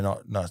 like it's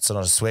not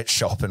a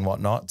sweatshop and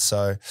whatnot.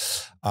 So,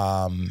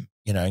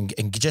 you know,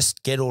 and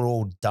just get it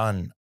all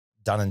done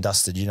and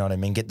dusted. You know what I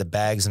mean? Get the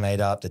bags made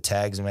up, the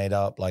tags made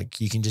up.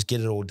 Like you can just get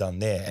it all done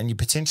there. And you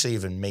potentially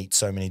even meet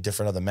so many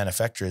different other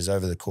manufacturers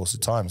over the course of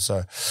time.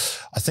 So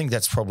I think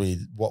that's probably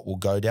what will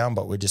go down,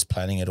 but we're just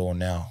planning it all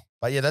now.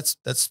 But yeah, that's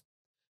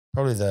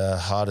probably the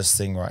hardest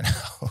thing right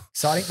now.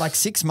 So I think like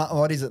 6 months,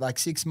 what is it? Like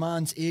 6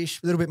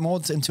 months-ish, a little bit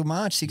more until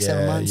March,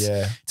 7 months.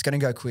 Yeah. It's going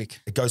to go quick.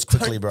 It goes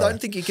quickly, bro. Don't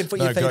think you can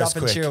put your feet up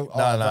and chill.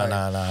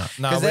 No.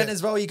 Because then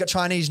as well, you got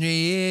Chinese New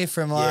Year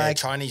from like. Yeah,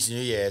 Chinese New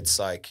Year, it's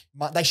like.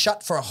 They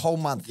shut for a whole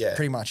month,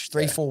 pretty much.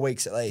 3-4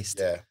 weeks at least.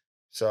 Yeah.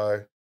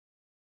 So,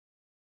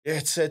 yeah,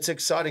 it's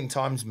exciting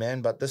times,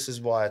 man. But this is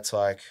why it's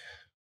like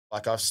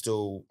I'm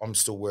still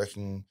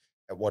working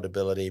at what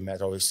ability.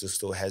 Matt obviously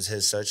still has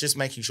his. So it's just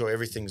making sure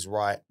everything's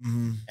right.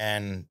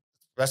 And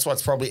that's why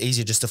it's probably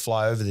easier just to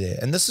fly over there.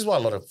 And this is why a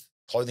lot of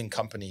clothing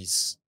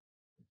companies,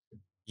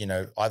 you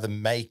know, either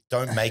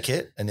don't make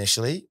it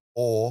initially,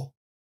 or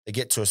they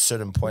get to a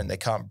certain point and they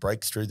can't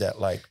break through that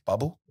like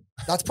bubble.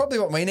 That's probably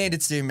what we needed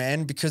to do,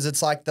 man, because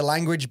it's like the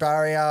language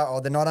barrier,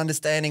 or they're not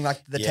understanding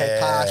like the tech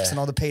packs and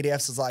all the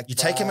PDFs is like. You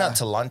take them out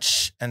to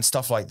lunch and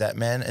stuff like that,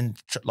 man, and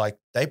like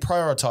they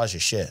prioritize your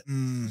shit.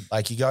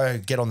 Like you go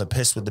get on the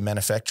piss with the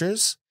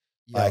manufacturers,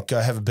 like go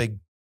have a big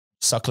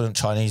succulent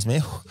Chinese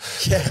meal.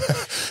 Yeah.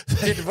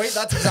 Dude,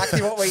 that's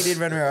exactly what we did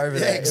when we were over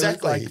there. Yeah,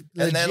 exactly. It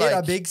was like legit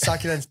a big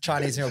succulent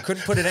Chinese meal.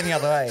 Couldn't put it any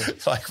other way.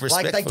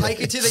 Like they take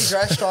you to these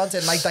restaurants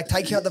and like they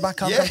take you out the back,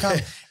 come.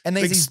 And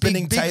there's these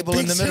spinning table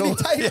in the middle.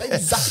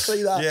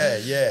 Exactly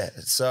that. Yeah.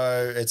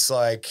 So it's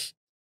like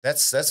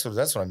that's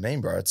what I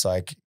mean, bro. It's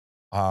like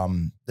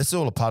this is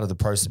all a part of the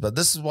process, but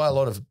this is why a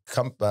lot of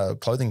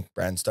clothing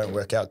brands don't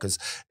work out, because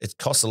it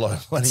costs a lot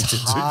of money to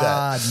do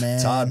that. Man.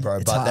 It's hard,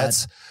 bro.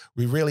 But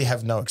we really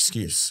have no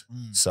excuse.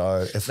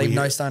 So if leave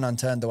no stone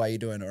unturned the way you're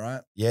doing it, right?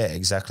 Yeah,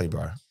 exactly,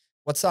 bro.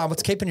 What's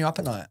keeping you up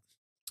at night?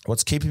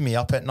 What's keeping me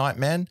up at night,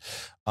 man?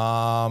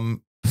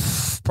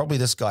 Probably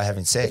this guy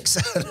having sex.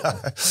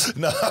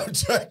 No, I'm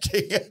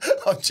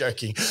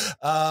joking.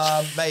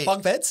 Mate.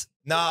 Bunk beds?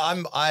 No,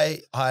 I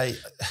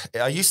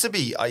used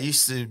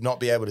to not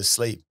be able to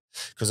sleep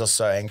because I was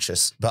so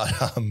anxious. But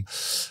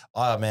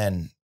oh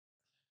man,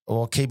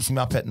 what keeps me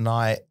up at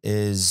night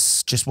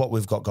is just what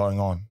we've got going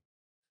on.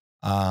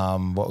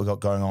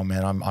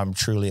 Man. I'm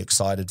truly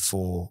excited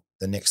for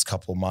the next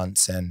couple of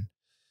months, and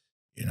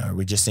you know,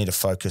 we just need to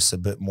focus a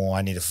bit more.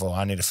 I need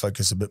to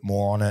focus a bit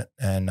more on it,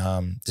 and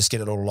just get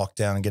it all locked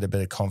down and get a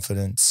bit of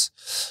confidence.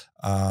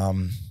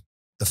 The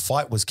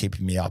fight was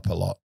keeping me up a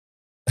lot.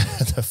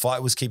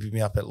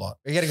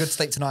 You get a good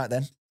sleep tonight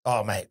then?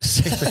 Oh, mate.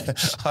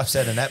 I've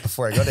said in that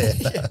before I got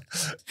here.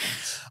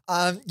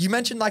 You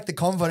mentioned like the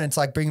confidence,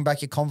 like bringing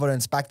back your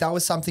confidence back. That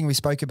was something we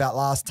spoke about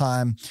last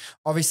time.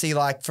 Obviously,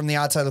 like from the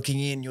outside looking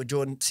in, you're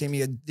Jordan Simi,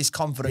 you're this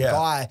confident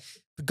guy.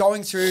 But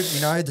going through, you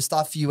know, the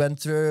stuff you went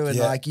through and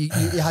like you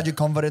had your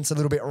confidence a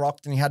little bit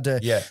rocked and you had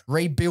to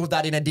rebuild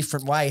that in a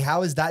different way.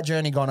 How has that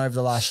journey gone over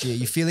the last year?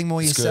 You feeling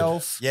more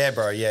yourself? Good. Yeah,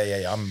 bro.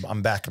 Yeah.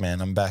 I'm back, man.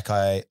 I'm back.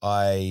 I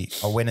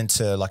went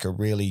into like a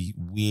really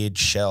weird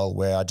shell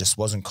where I just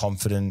wasn't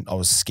confident. I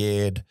was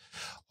scared.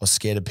 I was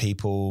scared of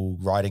people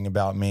writing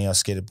about me. I was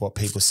scared of what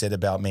people said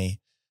about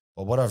me.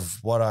 But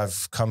what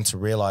I've come to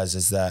realize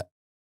is that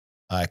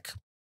like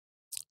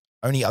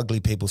only ugly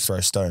people throw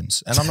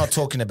stones. And I'm not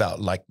talking about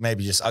like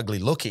maybe just ugly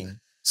looking.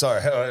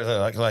 Sorry.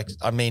 Like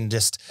I mean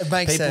just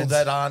people sense.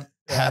 that aren't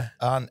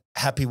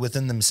happy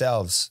within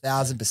themselves.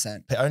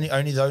 1000%.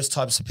 Only those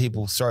types of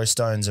people throw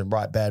stones and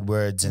write bad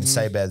words and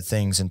say bad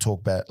things and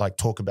talk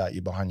about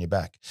you behind your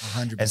back.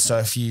 100%. And so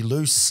if you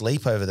lose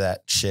sleep over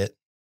that shit,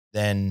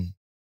 then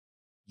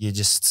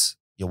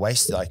you're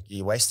wasting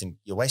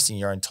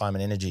your own time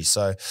and energy.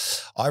 So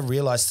I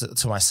realized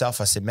to myself,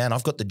 I said, man,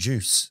 I've got the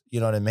juice. You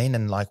know what I mean?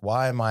 And like,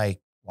 why am I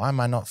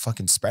not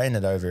fucking spraying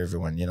it over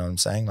everyone? You know what I'm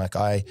saying? Like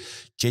I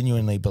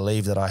genuinely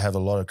believe that I have a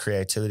lot of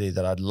creativity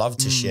that I'd love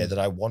to share, that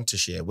I want to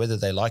share, whether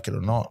they like it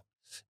or not.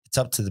 It's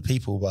up to the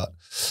people, but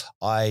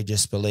I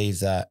just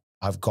believe that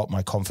I've got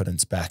my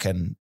confidence back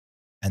and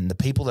the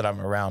people that I'm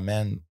around,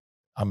 man,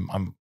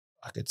 I'm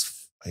like,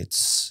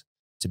 it's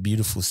a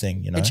beautiful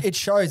thing, you know? It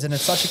shows, and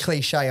it's such a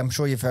cliche. I'm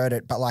sure you've heard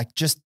it, but like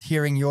just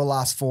hearing your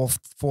last 4,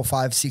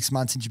 5, 6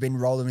 months since you've been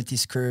rolling with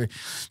this crew,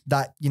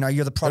 that, you know,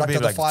 you're the product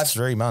of the like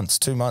 3 months,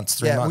 2 months,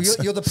 3 months.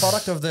 Well, you're the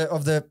product of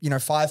the, you know,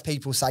 5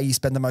 people say you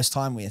spend the most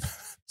time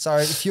with. So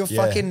if you're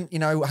fucking, you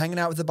know, hanging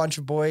out with a bunch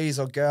of boys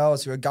or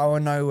girls who are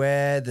going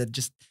nowhere, that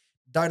just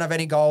don't have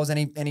any goals,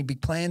 any big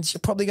plans,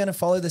 you're probably going to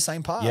follow the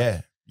same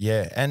path.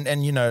 Yeah.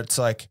 And you know, it's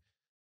like,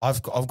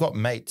 I've got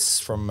mates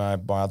from my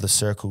other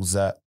circles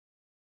that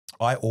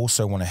I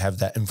also want to have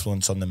that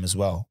influence on them as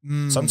well.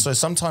 So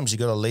sometimes you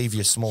got to leave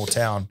your small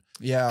town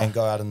and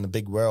go out in the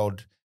big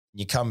world.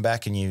 You come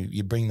back and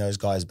you bring those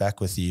guys back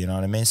with you. You know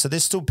what I mean? So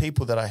there's still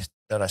people that I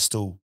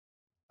still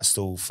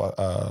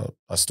love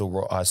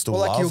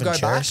you'll go and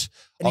cherish. Back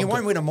and you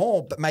won't win them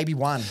all, but maybe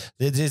one.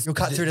 You'll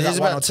cut through to there's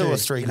that one about or 2 or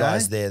two, 3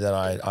 guys there that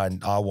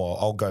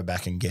I'll go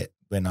back and get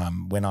when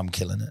I'm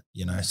killing it.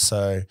 You know,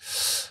 so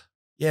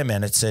yeah,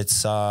 man,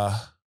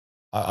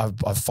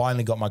 I've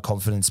finally got my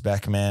confidence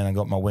back, man. I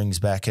got my wings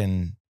back,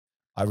 and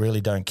I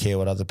really don't care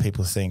what other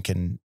people think.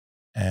 And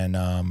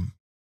I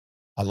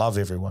love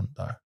everyone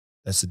though.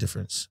 That's the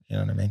difference. You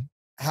know what I mean?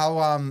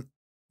 How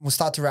we'll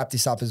start to wrap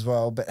this up as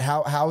well. But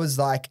how is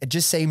like it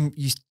just seemed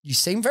you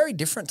seem very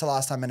different to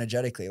last time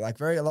energetically, like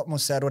a lot more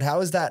settled. How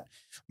has that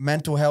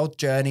mental health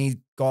journey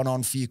gone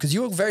on for you? Because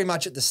you were very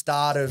much at the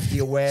start of the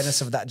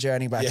awareness of that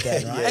journey back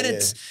then, right?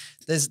 And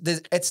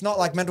it's not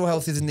like mental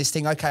health isn't this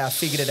thing. Okay, I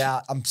figured it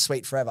out. I'm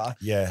sweet forever.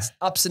 Yeah, it's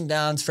ups and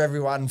downs for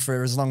everyone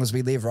for as long as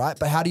we live, right?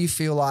 But how do you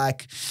feel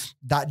like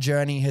that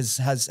journey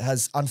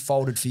has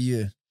unfolded for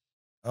you?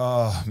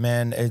 Oh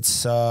man,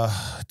 it's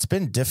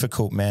been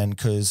difficult, man,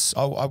 because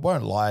I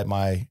won't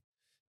lie,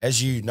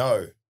 as you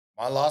know,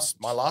 my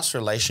last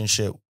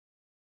relationship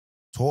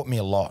taught me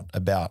a lot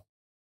about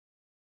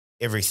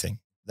everything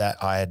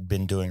that I had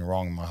been doing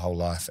wrong my whole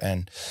life.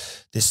 And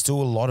there's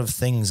still a lot of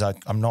things,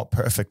 I'm not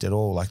perfect at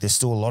all. Like there's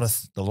still a lot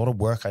of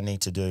work I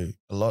need to do.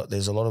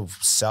 There's a lot of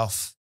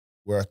self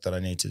work that I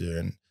need to do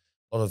and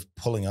a lot of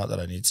pulling out that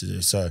I need to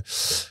do. So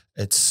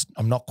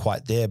I'm not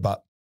quite there,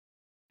 but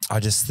I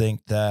just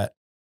think that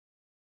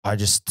I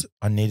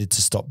needed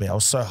to stop being. I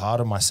was so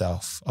hard on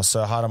myself. I was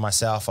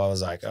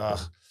like,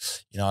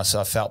 so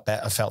I felt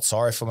bad. I felt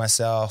sorry for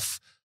myself.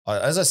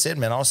 As I said,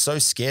 man, I was so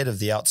scared of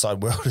the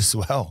outside world as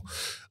well.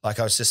 Like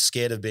I was just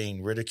scared of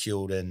being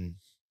ridiculed and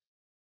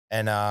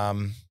what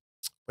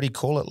do you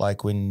call it?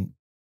 Like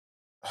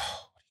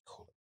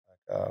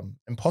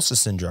imposter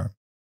syndrome.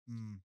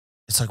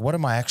 It's like, what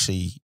am I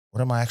actually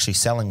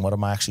selling? What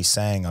am I actually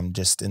saying? I'm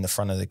just in the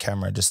front of the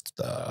camera, just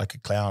like a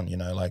clown, you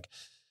know, like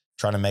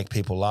trying to make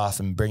people laugh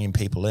and bringing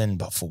people in.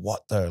 But for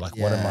what though? Like,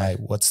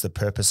 what's the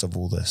purpose of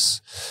all this?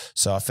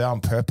 So I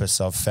found purpose.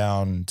 I've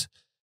found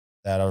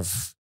that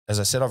as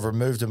I said, I've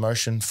removed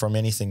emotion from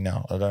anything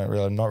now.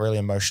 I'm not really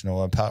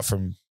emotional apart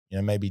from, you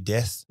know, maybe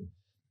death.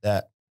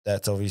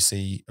 That's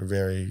obviously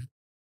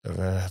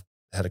I've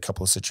had a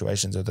couple of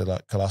situations over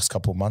the last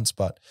couple of months,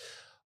 but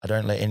I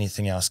don't let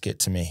anything else get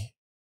to me.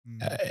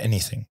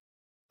 Anything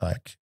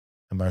like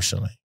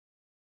emotionally,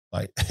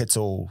 like it's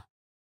all,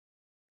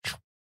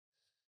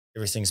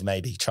 everything's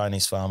maybe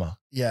Chinese farmer.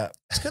 Yeah.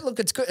 It's good. Look,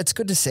 it's good. It's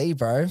good to see,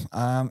 bro.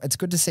 It's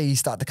good to see you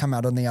start to come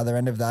out on the other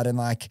end of that. And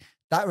like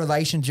that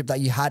relationship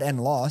that you had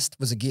and lost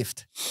was a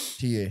gift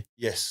to you.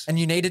 Yes. And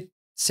you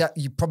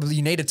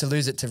probably needed to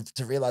lose it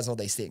to realize all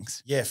these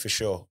things. Yeah, for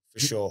sure.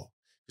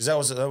 Because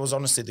that was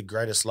honestly the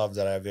greatest love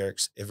that I've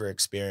ever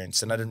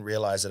experienced. And I didn't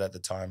realize it at the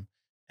time.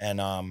 And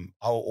I'll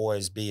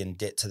always be in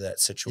debt to that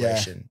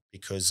situation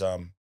because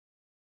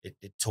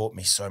it taught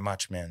me so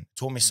much, man. It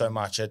taught me so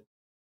much. It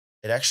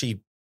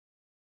actually,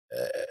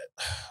 I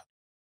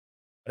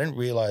didn't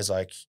realize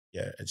like,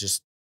 it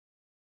just,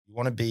 you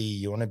want to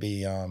be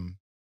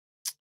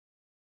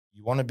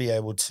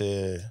able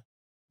to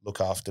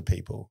look after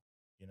people.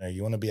 You know,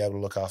 you want to be able to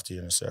look after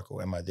your inner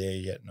circle. Am I there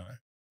yet? No,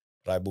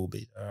 but I will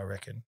be, I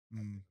reckon.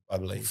 I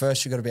believe.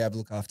 First, you got to be able to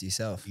look after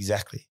yourself.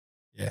 Exactly.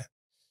 Yeah.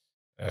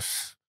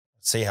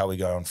 See how we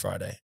go on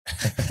Friday.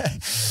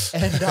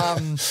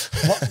 And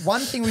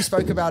one thing we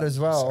spoke about as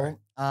well,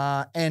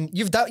 and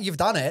you've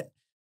done it,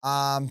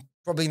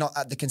 probably not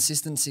at the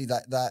consistency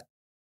that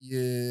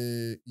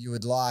you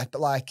would like,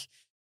 but like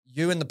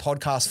you in the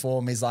podcast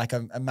form is like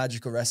a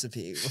magical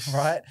recipe,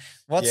 right?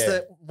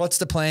 What's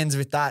the plans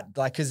with that?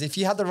 Like, because if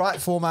you had the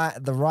right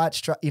format, the right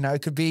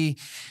it could be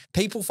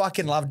people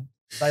fucking love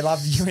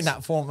you in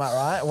that format,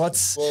 right?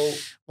 What's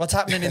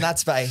happening in that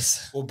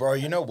space? Well, bro,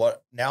 you know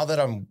what? Now that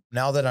I'm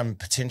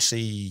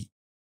potentially,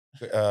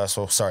 now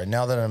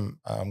that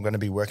I'm going to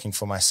be working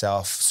for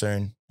myself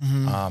soon,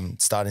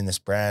 starting this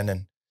brand,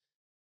 and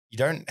you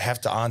don't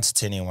have to answer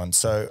to anyone.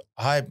 So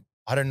I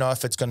don't know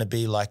if it's going to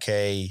be like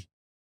a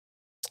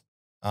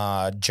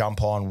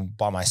jump on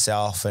by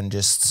myself and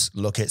just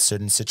look at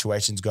certain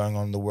situations going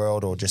on in the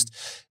world, or just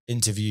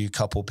interview a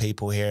couple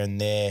people here and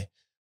there.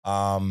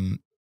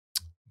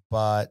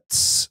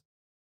 But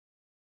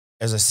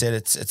as I said,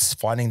 it's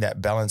finding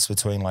that balance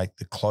between like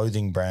the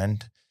clothing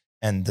brand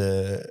and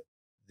the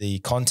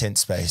content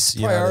space.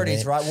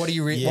 Priorities, right? What do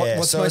you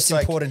what's most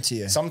important to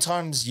you?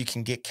 Sometimes you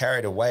can get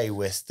carried away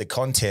with the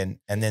content,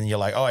 and then you're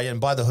like, oh yeah,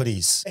 and buy the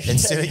hoodies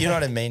instead of, you know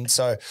what I mean?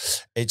 So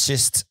it's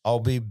just, I'll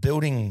be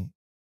building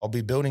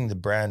the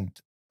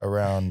brand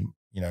around,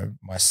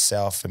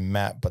 myself and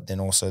Matt, but then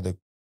also the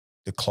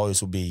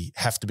clothes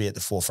have to be at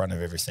the forefront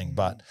of everything.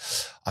 But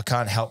I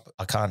can't help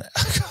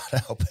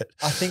it.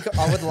 I think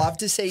I would love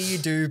to see you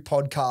do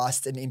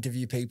podcasts and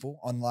interview people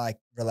on like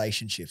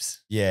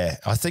relationships. Yeah,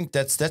 I think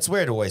that's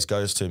where it always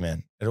goes to,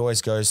 man. It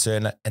always goes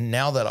to, and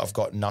now that I've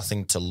got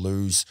nothing to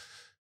lose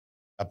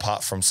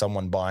apart from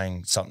someone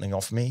buying something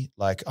off me,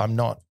 like I'm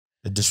not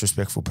a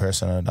disrespectful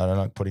person. I don't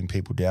like putting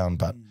people down,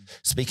 but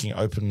speaking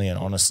openly and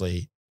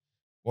honestly,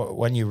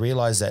 when you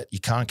realize that you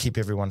can't keep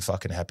everyone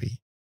fucking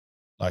happy,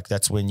 like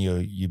that's when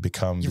you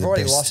become. You've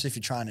already lost if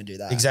you're trying to do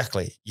that.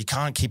 Exactly. You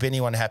can't keep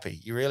anyone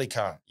happy. You really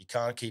can't. You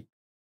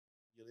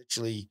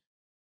literally.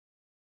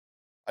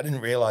 I didn't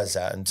realize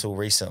that until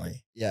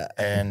recently. Yeah.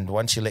 And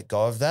once you let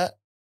go of that,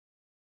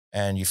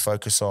 and you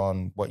focus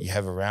on what you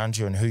have around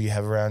you and who you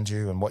have around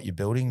you and what you're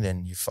building,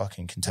 then you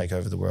fucking can take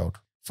over the world.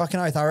 Fucking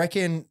oath. I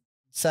reckon.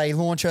 Say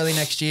launch early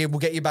next year. We'll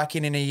get you back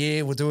in a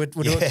year. We'll do it.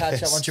 We'll do a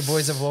catch up once your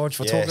boys have launched.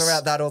 We'll talk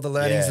about that, all the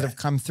learnings that have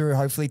come through.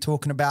 Hopefully,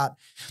 talking about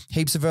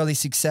heaps of early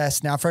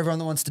success. Now, for everyone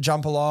that wants to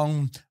jump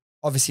along,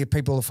 obviously,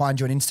 people will find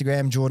you on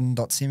Instagram,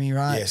 Jordan.Simi,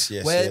 right? Yes.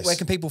 Where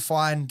can people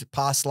find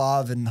Past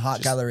Love and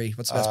Heart Gallery?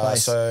 What's the best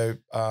place? So,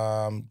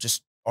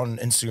 just on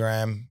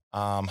Instagram,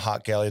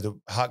 Heart Gallery. The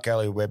Heart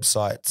Gallery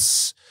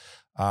website's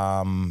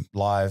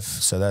live,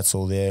 so that's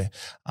all there.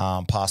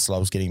 Past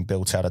Love's getting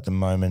built out at the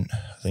moment.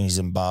 I think he's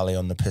in Bali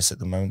on the piss at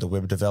the moment, the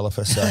web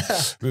developer. So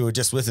we were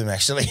just with him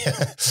actually.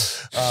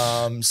 Just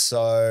on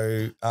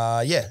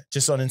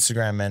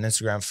Instagram, man.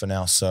 Instagram for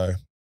now. So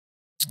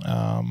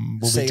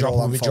we'll be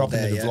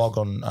dropping the vlog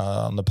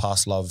on the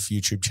Past Love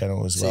YouTube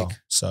channel as well.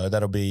 So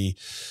that'll be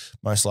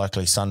most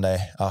likely Sunday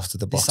after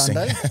the boxing.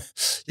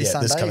 This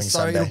coming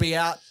Sunday. It'll be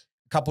out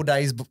a couple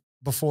days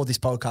before this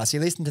podcast. You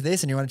listen to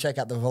this and you want to check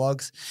out the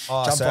vlogs.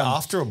 So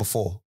after or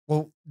before?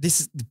 Well,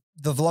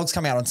 the vlogs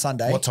come out on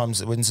Sunday. What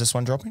time's when's this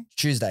one dropping?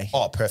 Tuesday.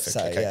 Oh, perfect.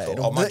 So, okay,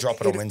 cool. I might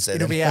drop it on Wednesday.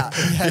 It'll be out.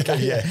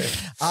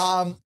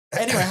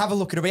 Anyway, have a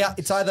look. It'll be out.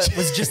 It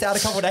was just out a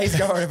couple of days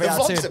ago, or it'll be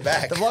out soon. The vlogs are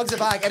back. The vlogs are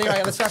back. Anyway,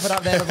 let's wrap it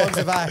up there. The vlogs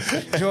are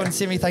back. Jordan,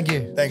 Simi, thank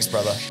you. Thanks,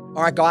 brother.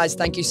 All right, guys,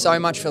 thank you so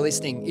much for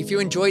listening. If you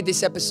enjoyed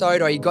this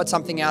episode or you got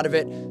something out of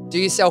it, do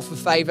yourself a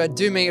favor,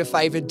 do me a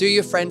favor, do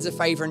your friends a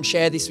favor and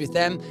share this with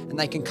them, and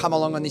they can come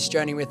along on this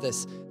journey with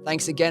us.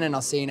 Thanks again, and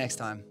I'll see you next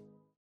time.